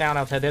 Okay. Knock down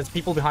out there. There's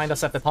people behind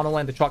us at the tunnel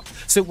and the truck.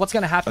 So what's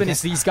gonna happen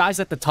is these guys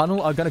at the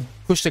tunnel are gonna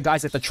push the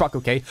guys at the truck,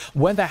 okay?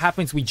 When that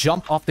happens, we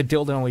jump off the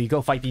dildo and we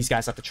go fight these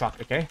guys at the truck,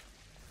 okay?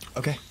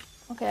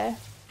 Okay.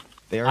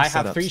 They are I set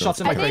have up, 3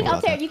 shots in my I think crate.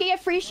 Altair, you can get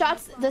free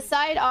shots this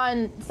side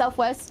on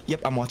southwest.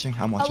 Yep, I'm watching.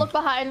 I'll look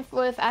behind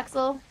with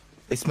Axel.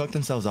 They smoked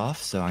themselves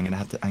off, so I'm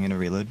gonna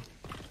reload.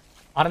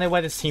 I don't know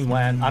where this team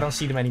went. I don't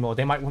see them anymore.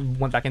 They might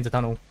went back into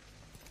tunnel.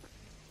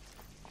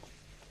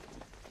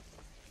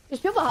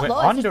 There's people below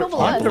us. Under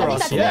I think us,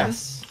 that's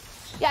yes. them.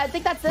 Yeah, I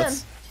think that's them.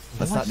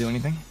 Let's not do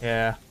anything.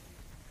 Yeah.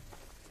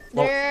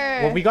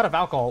 They're... Well, we got a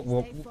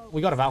Valcol.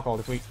 We got a Valcol.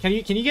 If we can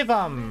you give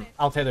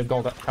Altair the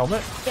gold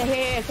helmet? Yeah,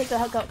 here, take the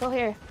helmet. Go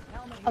here.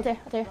 Altair.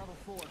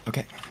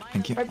 Okay,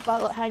 thank you. Right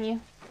behind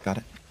you. Got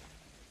it.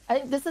 I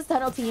think this is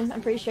tunnel team.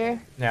 I'm pretty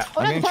sure. Yeah. Oh,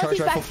 I'm no, getting the tunnel charge team's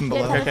rifle back. from Yeah,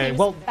 below. tunnel Okay. team's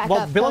Well, back well,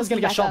 up. Billow's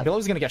gonna Tunnel get shot. team's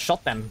Billow's gonna get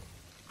shot then.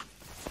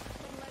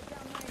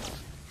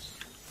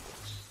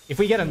 If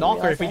we get a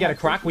knock or if we get a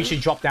crack, we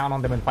should drop down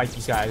on them and fight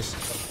these guys.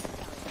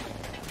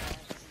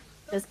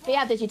 back up.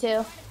 Yeah, did you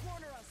too?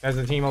 There's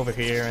a team over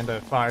here in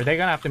the fire. They're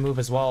gonna have to move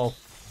as well.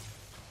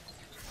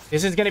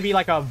 This is gonna be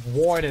like a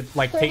war to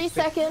like 30 take.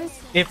 seconds.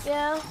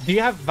 Yeah. Do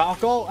you have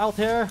Valcol,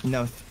 Altair?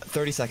 No,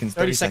 30 seconds.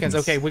 30 seconds.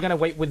 Okay, we're gonna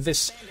wait with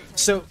this.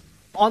 So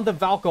on the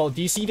Valcol,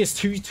 do you see this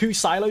two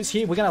silos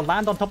here? We're gonna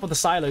land on top of the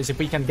silos if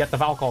we can get the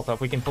Valcol up.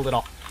 We can pull it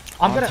off.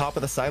 On top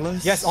of the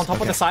silos? Yes, on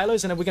top of the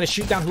silos, and then we're gonna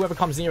shoot down whoever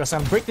comes near us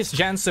and break this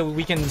gen so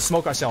we can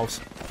smoke ourselves.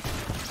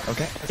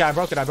 Okay. Okay, I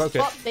broke it. Well,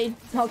 they.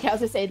 Okay, I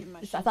was gonna say.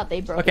 I thought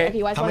they broke Okay. it.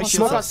 Okay, why How many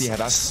smoke shields do you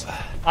have?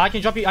 I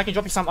can drop you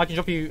some. I can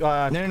drop you.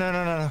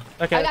 No.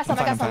 Okay. I got some.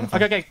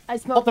 Okay. I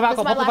smoked. Pop the This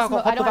is my last Valcol.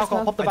 smoke. Pop the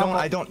Valcol. Pop the Valcol.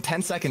 I don't.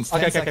 10 seconds.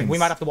 Okay. We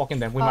might have to walk in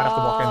then. We might have to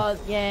walk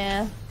in.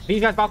 Yeah.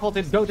 These guys Valcol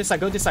did. Go this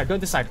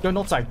side. Go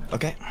north side.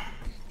 Okay.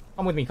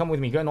 Come with me.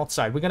 Go north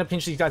side. We're gonna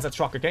pinch these guys at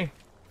truck. Okay.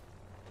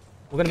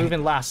 We're gonna move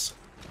in last.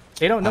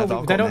 They don't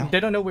know. They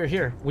don't know we're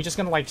here. We're just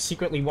gonna like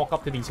secretly walk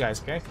up to these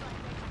guys. Okay.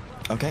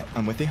 Okay,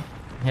 I'm with you.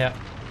 Yeah.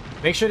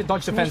 Make sure to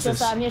dodge the fences.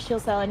 I'm near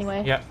shield cell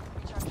anyway. Yeah.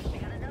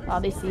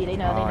 Oh, they see. They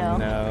know. Oh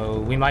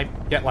no, we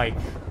might get like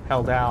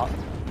held out.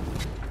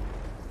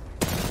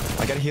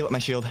 I gotta heal up my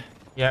shield.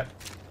 Yeah.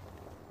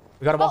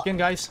 We gotta walk in,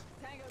 guys.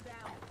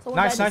 So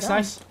Nice.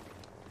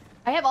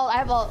 I have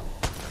all.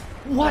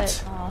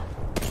 What?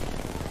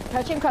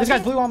 Crouching. This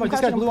guy's blue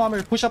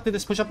armor. Push up to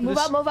this. Move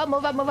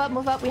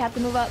up. We have to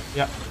move up.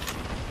 Yeah.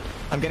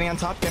 I'm getting on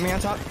top.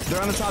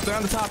 They're on the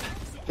top.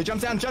 They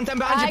jump down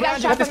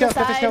behind you. Get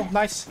this kill.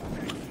 Nice.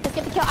 Let's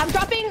get the kill. I'm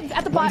dropping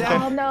at the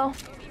bottom. Oh no.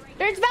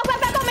 There's back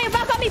on me.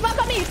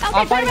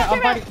 Okay,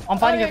 I'm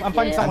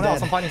fighting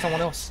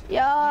someone else.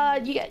 Yeah,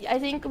 I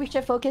think we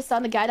should focus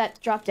on the guy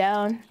that dropped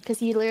down because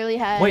he literally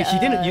had. Wait, he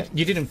didn't.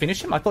 You didn't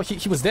finish him? I thought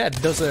he was dead.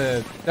 There's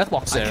a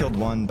deathbox there. I killed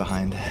one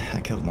behind.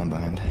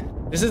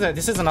 This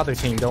is another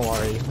team. Don't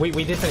worry.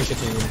 We did finish a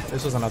team.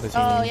 This was another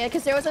team. Oh yeah,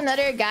 because there was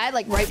another guy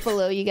like right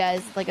below you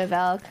guys, like a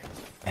Valk.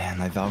 Man,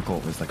 my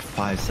Valcol was like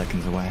 5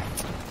 seconds away.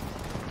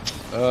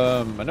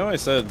 I know I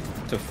said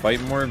to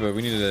fight more, but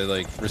we need to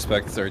like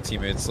respect our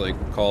teammates' like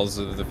calls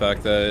of the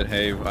fact that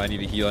hey, I need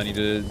to heal, I need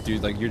to do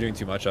like you're doing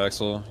too much,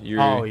 Axel.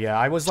 Oh yeah,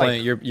 I was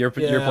playing, like you're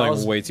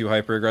playing way too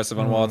hyper aggressive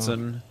on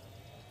Watson.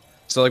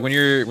 So like when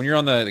you're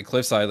on the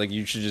cliff side, like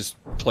you should just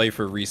play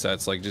for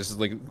resets, like just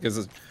like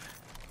because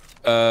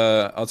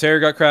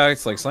Altare got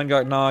cracked, like Selen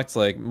got knocked,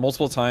 like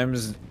multiple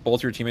times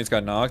both your teammates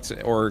got knocked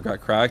or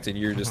got cracked, and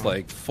you're just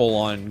like full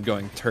on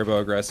going turbo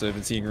aggressive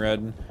and seeing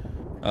red.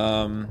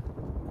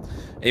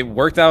 It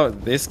worked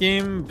out this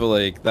game, but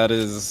like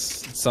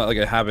it's not like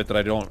a habit that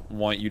I don't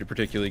want you to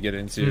particularly get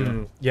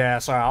into. Yeah,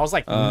 sorry, I was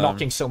like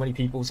knocking so many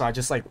people, so I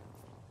just like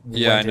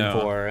went in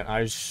for it.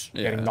 I was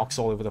getting knocks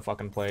all over the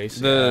fucking place.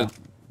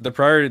 The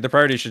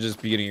priority should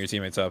just be getting your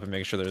teammates up and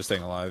making sure they're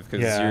staying alive,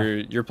 because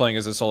you're playing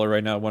as a solo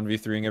right now,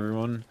 1v3ing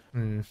everyone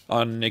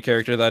on a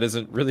character that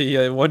isn't really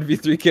a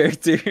 1v3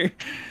 character.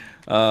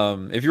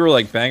 If you were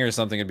like Bang or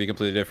something, it'd be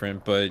completely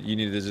different. But you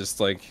need to just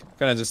like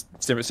kind of just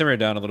simmer it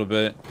down a little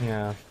bit.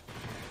 Yeah.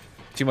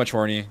 Too much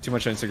horny, too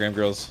much Instagram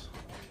girls.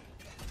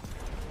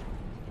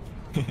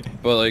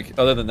 But like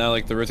other than that,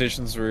 like the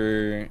rotations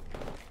were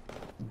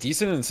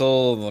decent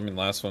until I mean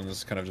last one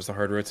was kind of just a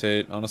hard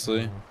rotate,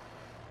 honestly.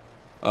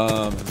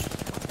 I'm trying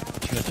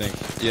to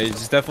think. Yeah, you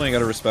just definitely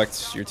gotta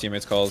respect your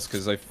teammates' calls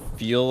because I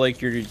feel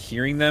like you're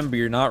hearing them, but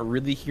you're not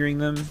really hearing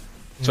them,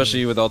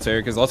 especially with Altare,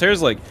 because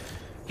Altare's like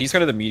he's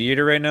kind of the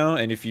mediator right now,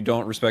 and if you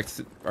don't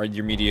respect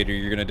your mediator,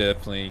 you're gonna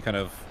definitely kind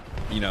of,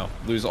 you know,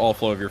 lose all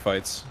flow of your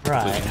fights.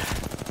 Right.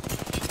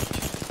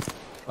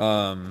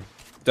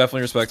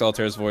 Definitely respect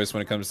Altare's voice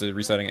when it comes to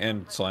resetting,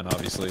 and Selen,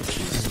 obviously.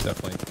 She's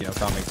definitely, you know,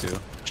 calming too.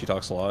 She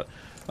talks a lot.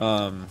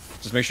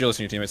 Just make sure you listen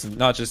to your teammates and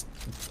not just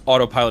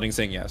autopiloting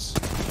saying yes.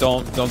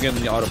 Don't get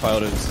in the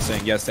autopilot of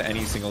saying yes to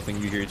any single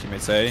thing you hear your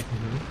teammates say.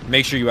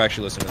 Make sure you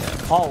actually listen to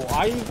them. Oh,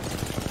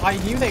 I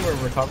knew they were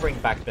recovering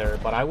back there,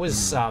 but I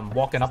was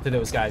walking up to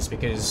those guys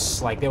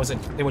because like they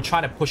were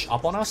trying to push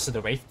up on us,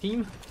 the Wraith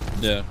team.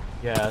 Yeah.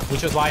 Yeah,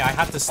 which is why I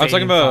had to stay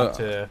in front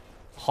to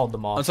hold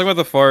them off. I'm talking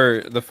about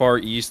the far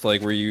east,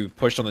 like where you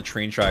pushed on the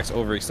train tracks,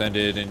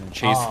 overextended, and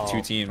chased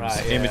two teams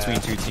in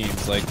between two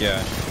teams. Like,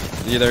 yeah,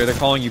 they're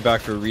calling you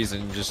back for a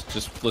reason.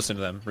 Just listen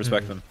to them,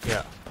 respect them.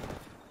 Yeah.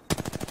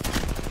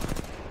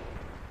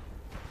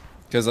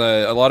 Because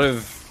a lot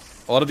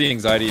of the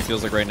anxiety it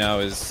feels like right now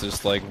is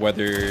just like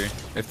whether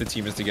if the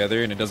team is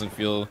together, and it doesn't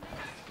feels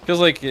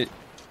like it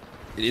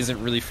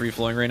isn't really free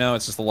flowing right now.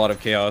 It's just a lot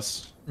of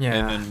chaos.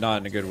 Yeah. And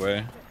not in a good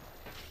way.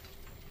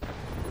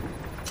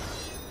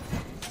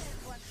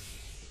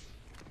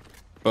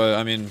 But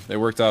I mean, it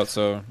worked out,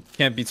 so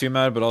can't be too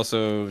mad, but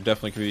also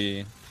definitely could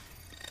be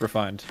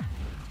refined.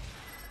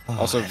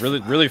 Also,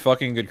 really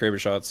fucking good Kraber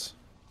shots.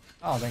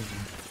 Oh, thank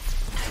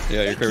you.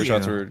 Yeah, your Kraber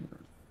shots were.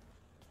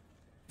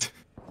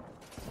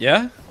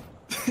 Yeah.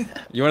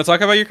 You want to talk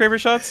about your Kraber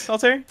shots,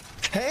 Altair?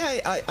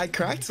 Hey, I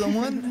cracked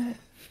someone.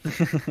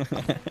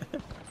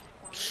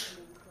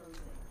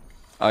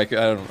 I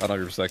don't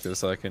respect this,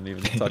 so I couldn't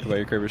even talk about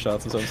your Kraber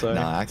shots. So I'm sorry.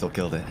 Nah, Axel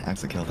killed it.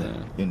 Axel killed it.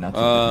 You're nuts.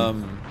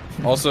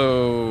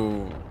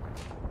 Also,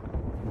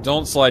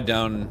 don't slide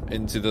down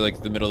into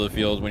the middle of the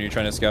field when you're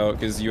trying to scout,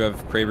 because you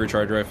have Kraber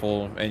charge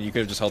rifle, and you could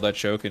have just held that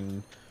choke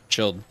and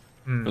chilled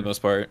for the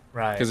most part.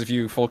 Right. Because if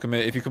you full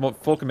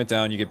commit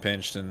down, you get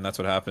pinched, and that's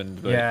what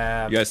happened. But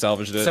yeah. You guys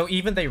salvaged it. So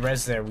even they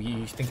res there,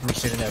 we think we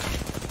shouldn't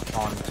have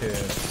gone to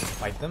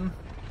fight them.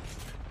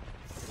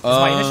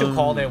 My initial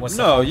call there was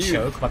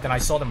choke, but then I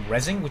saw them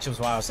rezzing, which was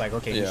why I was like,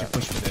 okay, we should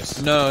push for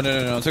this. No. I'm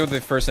talking about the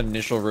first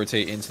initial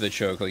rotate into the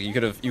choke. Like you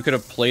could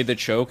have played the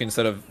choke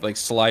instead of like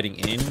sliding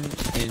in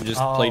and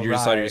just played your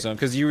side of your zone.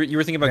 Because you were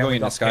thinking about going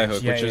into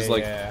skyhook, which is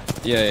like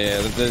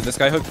the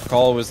skyhook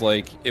call was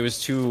like it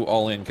was too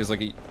all in, because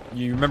like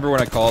you remember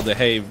when I called the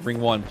hey ring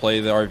 1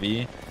 play the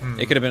RV.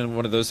 It could have been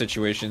one of those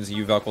situations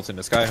you Valkylt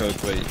into skyhook,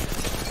 but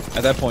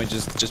at that point,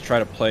 just try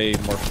to play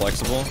more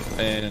flexible,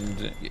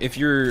 and if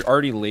you're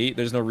already late,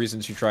 there's no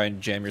reason to try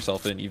and jam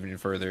yourself in even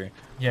further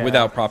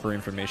without proper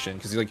information,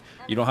 because like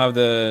you don't have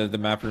the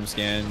map room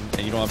scan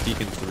and you don't have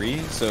beacon 3,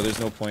 so there's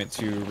no point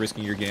to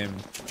risking your game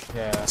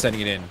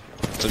sending it in.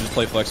 So just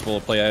play flexible,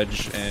 play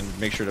edge, and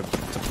make sure to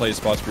play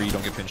spots where you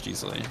don't get pinched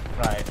easily.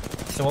 Right.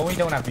 So when we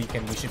don't have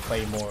beacon, we should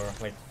play more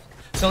like.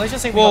 So let's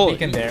just say we got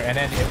beacon there, and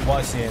then it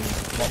was in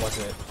what was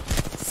it?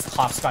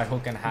 Half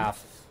skyhook and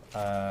half.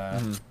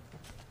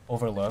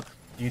 Overlook.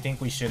 Do you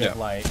think we should have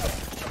like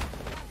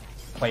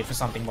played for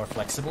something more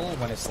flexible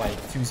when it's like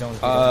 2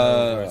 zones we don't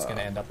know where it's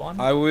gonna end up on?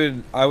 I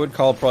would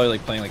call probably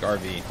like playing like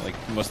RV like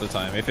most of the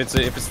time. If it's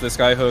the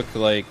skyhook,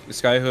 like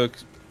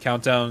skyhook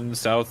countdown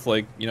south,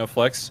 like, you know,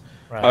 flex.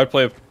 Right. I would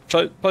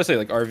probably say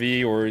like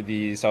RV or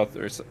the south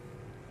or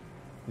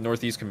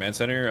northeast command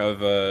center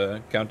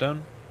of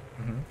countdown.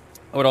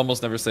 I would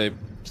almost never say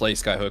play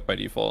skyhook by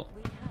default,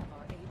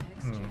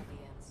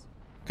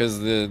 because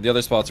the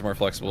other spots are more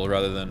flexible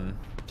rather than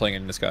playing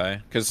in the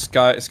sky. Because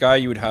sky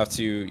you would have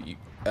to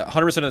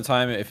 100% of the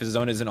time, if his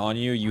zone isn't on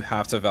you, you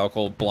have to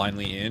Valkylt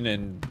blindly in,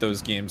 and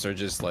those games are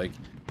just like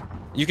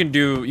you can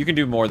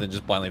do more than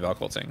just blindly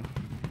Valkylting.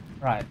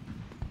 Right.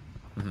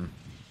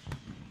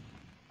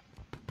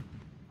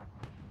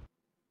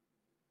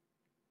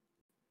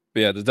 But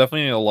yeah, there's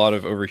definitely a lot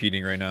of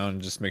overheating right now, and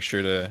just make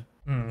sure to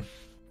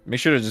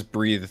just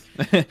breathe.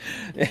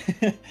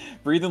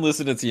 Breathe and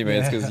listen to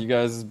teammates, because you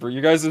guys'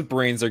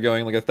 brains are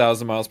going like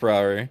 1,000 miles per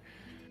hour.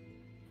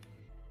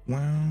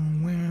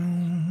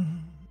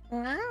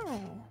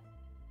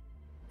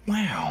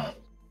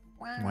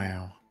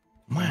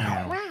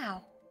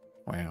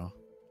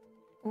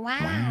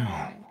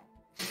 Wow.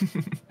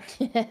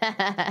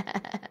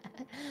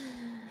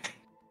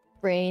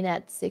 Brain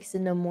at 6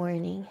 in the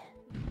morning.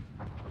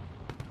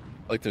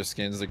 Like their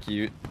skins are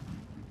cute.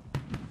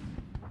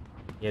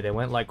 Yeah, they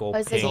went like all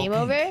Was the game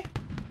over?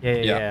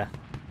 Yeah.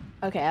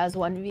 Okay, I was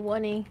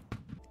 1v1ing.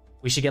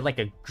 We should get like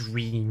a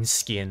green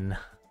skin.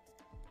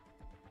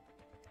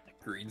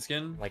 Green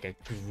skin? Like a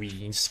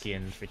green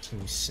skin for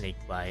Team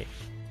Snakebite.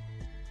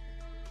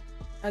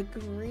 A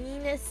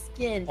green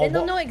skin. They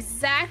don't know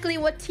exactly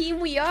what team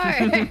we are.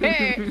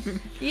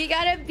 You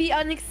gotta be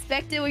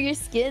unexpected with your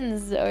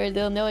skins, or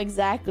they'll know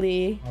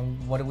exactly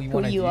what do we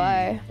want to do?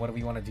 Are. What do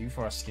we want to do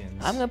for our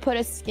skins? I'm gonna put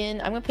a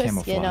skin. I'm gonna put a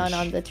skin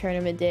on the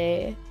tournament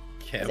day.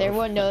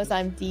 Everyone knows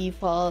I'm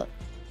default.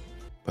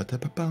 That's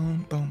what I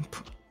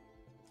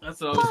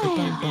was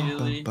thinking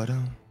immediately.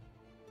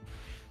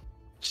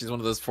 She's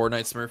one of those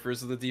Fortnite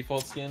smurfers with the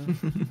default skin.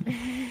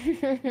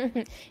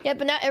 Yeah,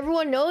 but now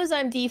everyone knows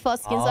I'm default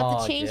skins. I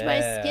have to change my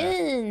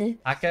skin.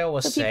 Axel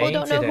was so people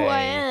don't know who I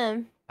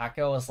am.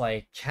 Axel was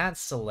like, can't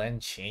Selen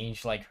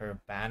change like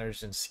her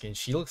banners and skins?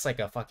 She looks like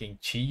a fucking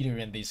cheater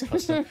in these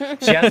custom.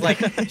 she has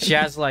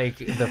like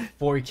the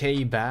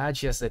 4K badge,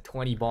 she has the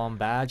 20 bomb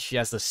badge, she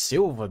has the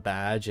silver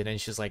badge, and then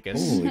she's like a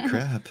holy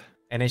crap.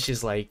 And then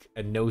she's like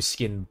a no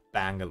skin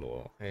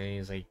Bangalore. And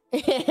he's like,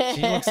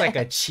 she looks like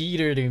a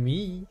cheater to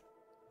me.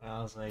 I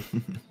was like,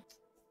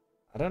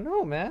 I don't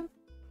know, man.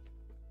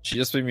 She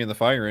just beat me in the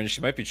firing range.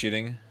 She might be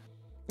cheating.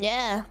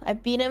 Yeah, I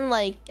beat him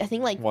like, I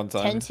think like one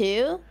time.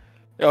 10-2.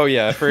 Oh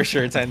yeah, for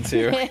sure,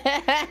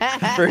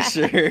 10-2. For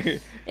sure.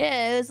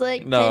 Yeah, it was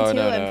like 10-2,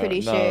 I'm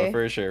pretty sure. No,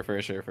 for sure.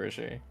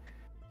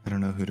 I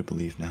don't know who to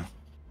believe now.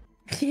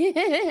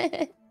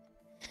 You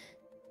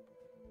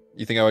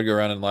think I would go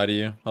around and lie to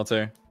you,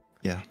 Altair?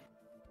 Yeah.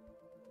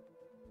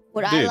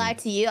 Would I lie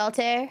to you,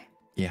 Altair?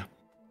 Yeah.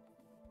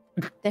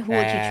 Then who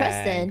would you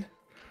trust then?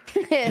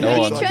 No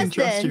one. I can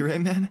trust you,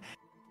 right, man?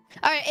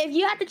 Alright, if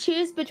you had to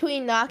choose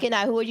between Noct and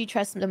I, who would you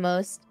trust the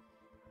most?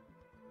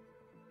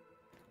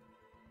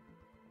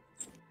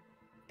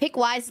 Pick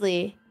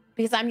wisely,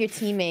 because I'm your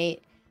teammate.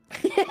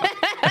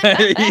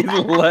 He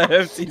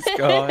left. He's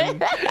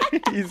gone.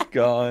 He's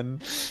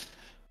gone.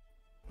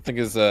 I think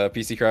his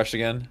PC crashed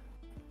again.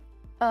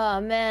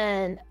 Oh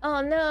man. Oh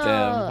no.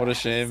 Damn, what a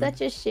shame.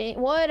 Such a shame.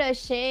 What a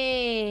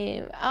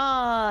shame.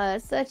 Oh,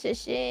 such a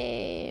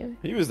shame.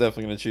 He was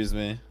definitely gonna choose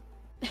me.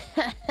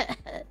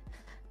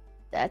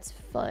 That's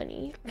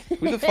funny.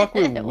 Who the fuck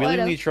would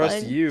willingly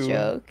trust you?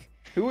 Joke.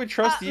 Who would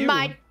trust you?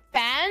 My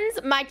fans,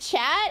 my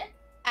chat,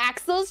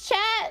 Axel's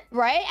chat,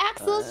 right?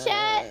 Axel's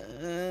chat,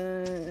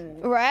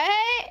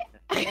 right?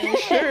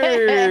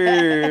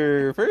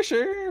 For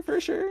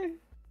sure.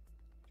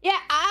 Yeah,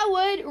 I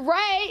would.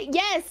 Right?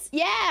 Yes.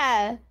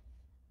 Yeah.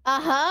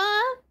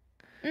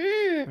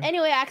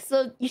 Anyway,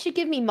 Axel, you should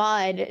give me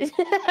mod.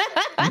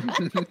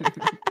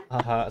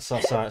 So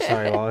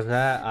sorry. What was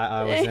that?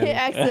 I was in...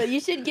 Axel,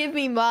 you should give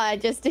me mod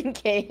just in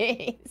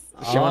case.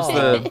 She wants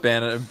to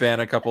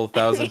ban a couple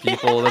thousand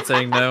people that's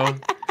saying no.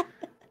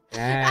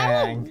 Dang.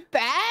 I will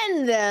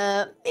ban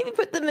them. Maybe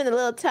put them in a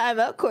little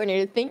timeout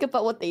corner to think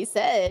about what they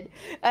said.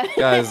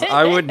 Guys,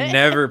 I would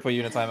never put you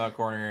in a timeout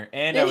corner,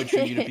 and I would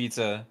treat you to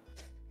pizza.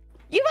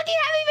 You fucking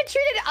haven't even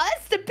treated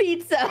us to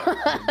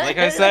pizza. Like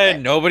I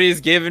said,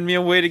 nobody's giving me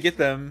a way to get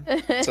them.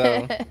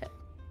 So,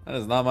 that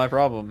is not my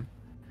problem.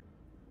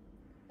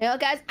 You know,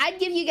 guys, I'd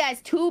give you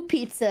guys 2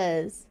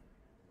 pizzas.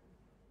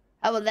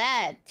 How about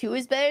that? 2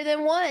 is better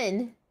than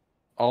 1.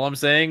 All I'm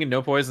saying,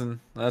 no poison.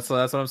 That's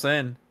what I'm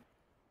saying.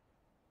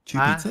 2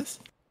 pizzas?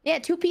 Yeah,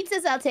 2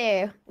 pizzas out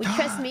there. Would you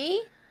trust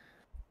me?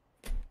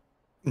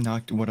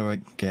 Noct, what do I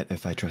get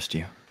if I trust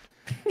you?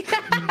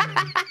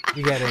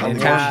 You get an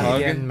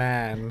Italian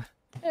man.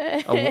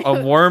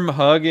 A warm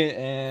hug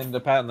and a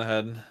pat on the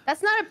head.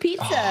 That's not a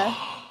pizza.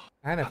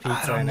 And a pizza.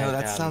 I don't know.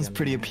 That sounds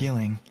pretty man.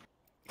 Appealing.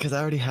 Because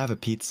I already have a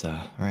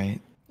pizza, right?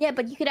 Yeah,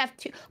 but you could have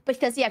 2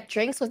 because you have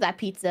drinks with that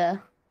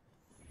pizza.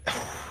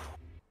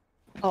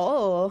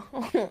 Oh.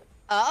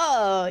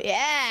 Oh,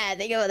 yeah.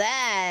 Think of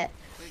that.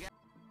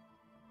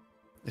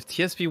 If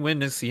TSB win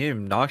this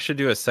game, Noct should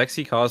do a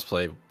sexy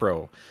cosplay,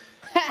 bro.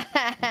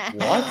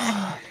 What?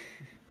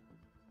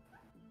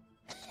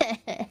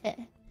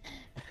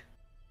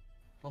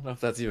 I don't know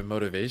if that's even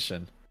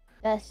motivation.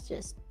 That's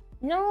just...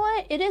 You know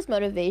what? It is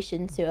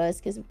motivation to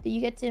us because you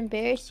get to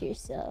embarrass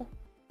yourself.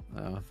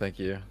 Oh, thank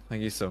you.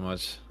 Thank you so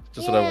much.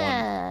 Just what I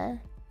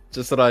want.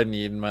 Just what I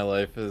need in my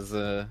life is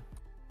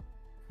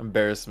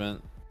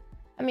embarrassment.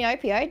 I mean,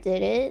 RPR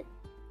did it.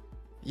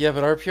 Yeah,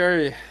 but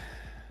RPR...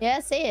 Yeah,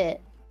 say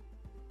it.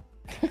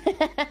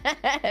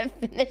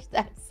 Finish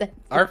that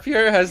sentence.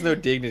 RPR has no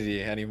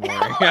dignity anymore.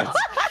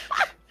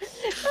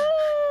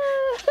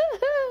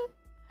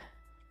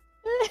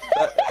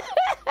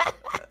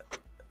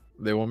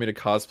 They want me to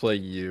cosplay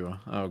you.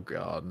 Oh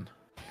god.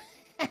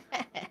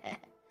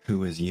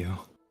 Who is you?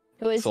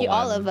 Who is you?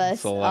 All of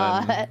us.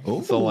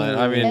 Selen.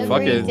 I mean,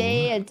 fuck it. Every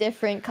day a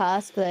different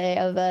cosplay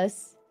of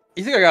us.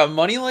 You think I got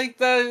money like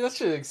that? That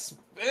shit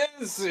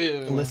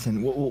expensive.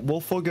 Listen,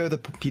 we'll forego the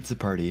pizza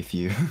party if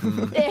you.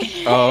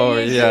 Oh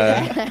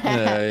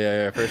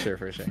yeah, for sure.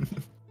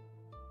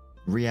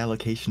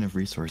 Reallocation of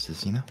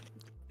resources, you know.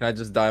 Can I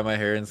just dye my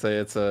hair and say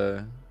it's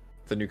a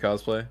new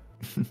cosplay?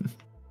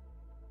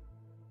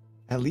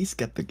 At least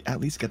get the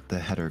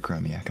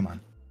heterochromia. Come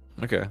on.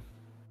 Okay.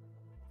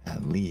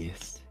 At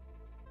least.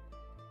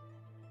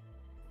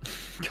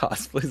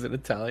 Cosplay's an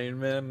Italian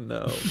man?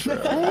 No,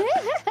 bro.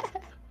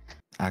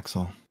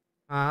 Axel.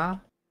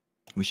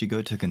 We should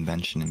go to a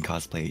convention and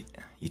cosplay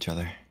each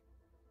other.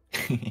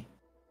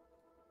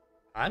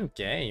 I'm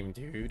game,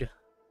 dude.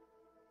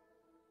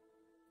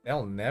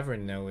 They'll never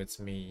know it's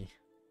me.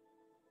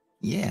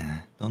 Yeah,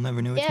 they'll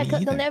never know it's Yeah, me because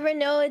they'll either. never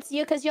know it's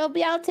you because you'll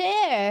be out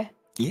there.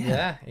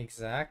 Yeah.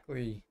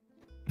 Exactly.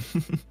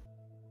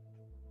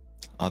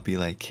 I'll be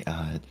like,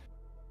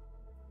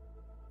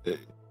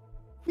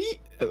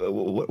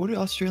 what do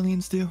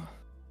Australians do?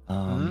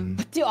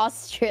 What do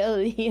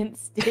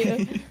Australians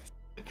do?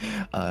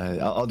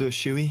 I'll do a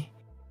shoey.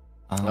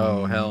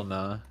 Oh hell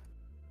nah.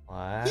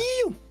 What?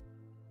 Ew.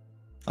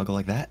 I'll go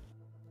like that.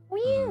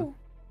 Whew.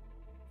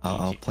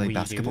 I'll play we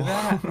basketball. Do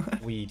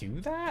that? We do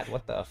that?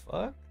 What the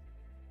fuck?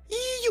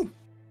 Ew.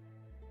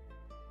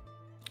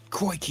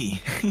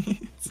 Crikey.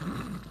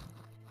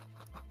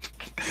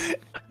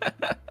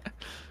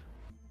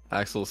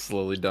 Axel's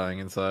slowly dying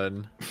inside.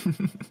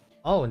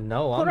 Oh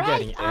no, I'm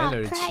getting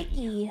energy.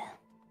 Crikey.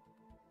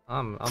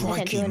 I'm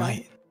Crikey,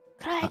 mate.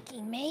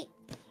 Crikey, mate.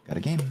 Got a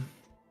game.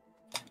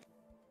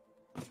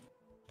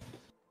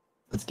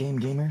 Let's game,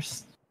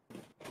 gamers.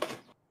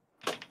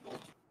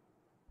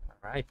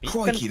 Alright,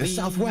 Crikey, the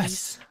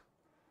Southwest.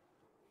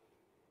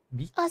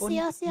 Aussie,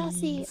 Aussie,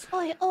 Aussie.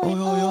 Oi, oi, Oi,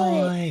 oi,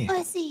 oi. oi.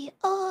 Aussie,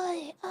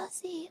 oi,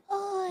 Aussie,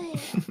 oi.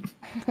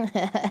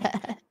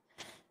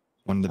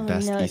 One of the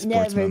best no, esports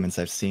never. moments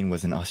I've seen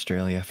was in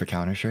Australia for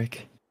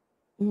Counter-Strike.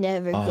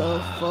 Never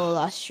go full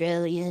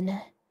Australian.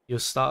 You'll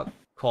start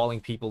calling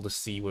people the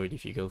C word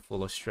if you go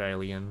full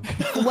Australian.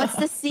 What's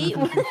the C?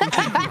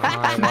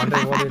 I wonder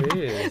what it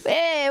is.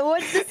 Hey,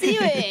 what's the C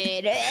word?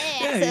 he's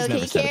So can never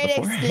you said care it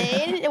to before.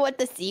 explain what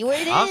the C word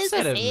is? I've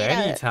said it Say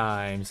many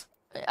times.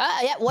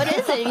 Yeah, what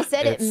is it? You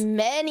said it It's-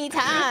 many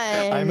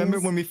times. I remember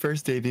when we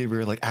first debuted, we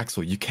were like,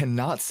 Axel, you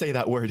cannot say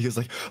that word. He was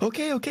like,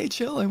 okay,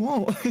 chill, I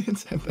won't.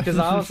 Because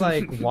I was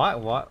like,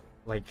 what?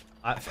 Like,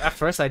 at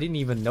first I didn't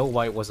even know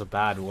why it was a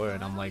bad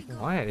word. I'm like,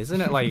 what?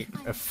 Isn't it like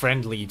a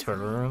friendly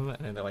term?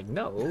 And they're like,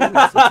 no,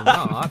 it's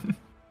not.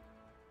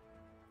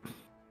 It's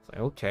like,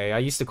 okay, I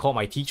used to call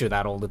my teacher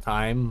that all the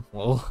time.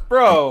 Well,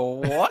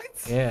 Bro, what?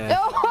 yeah.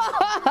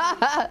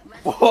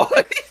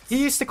 What?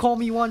 He used to call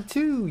me one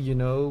too, you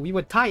know. We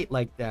were tight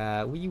like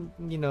that. We,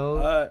 you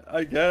know,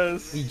 I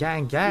guess. we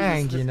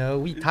gang, you know.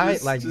 We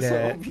tight like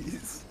that.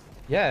 Homies.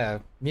 Yeah,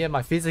 me and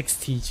my physics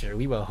teacher,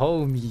 we were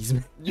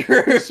homies.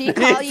 Did she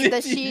call you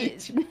the she?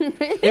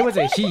 It was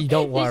a he,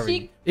 don't Did worry.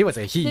 she- It was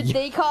a he. Did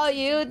they call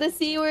you the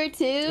C word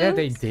too? Yeah,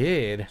 they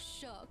did.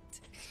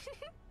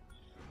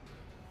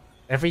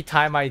 Every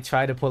time I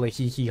try to pull a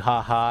hee hee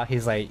ha ha,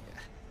 he's like,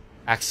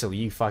 Axel,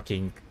 you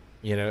fucking,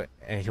 you know,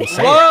 and he'll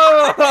say,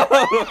 Whoa!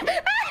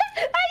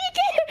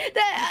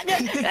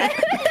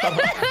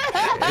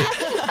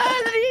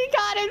 He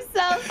caught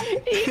himself.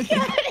 He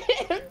caught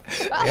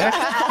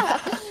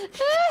himself.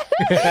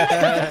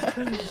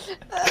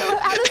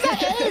 How does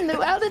that end?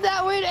 How did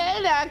that word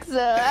end, Axel?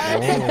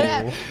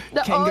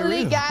 The Kangaroo.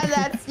 only guy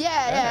that's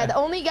the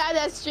only guy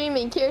that's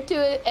streaming care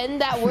to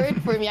end that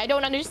word for me. I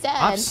don't understand.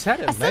 I've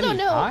said I it still don't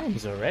many know.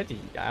 times already,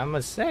 I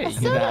must say. And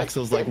then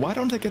Axel's like, why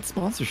don't I get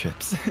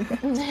sponsorships?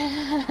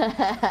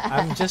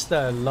 I'm just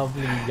a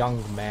lovely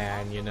young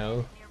man, you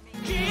know.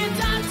 Kids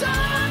are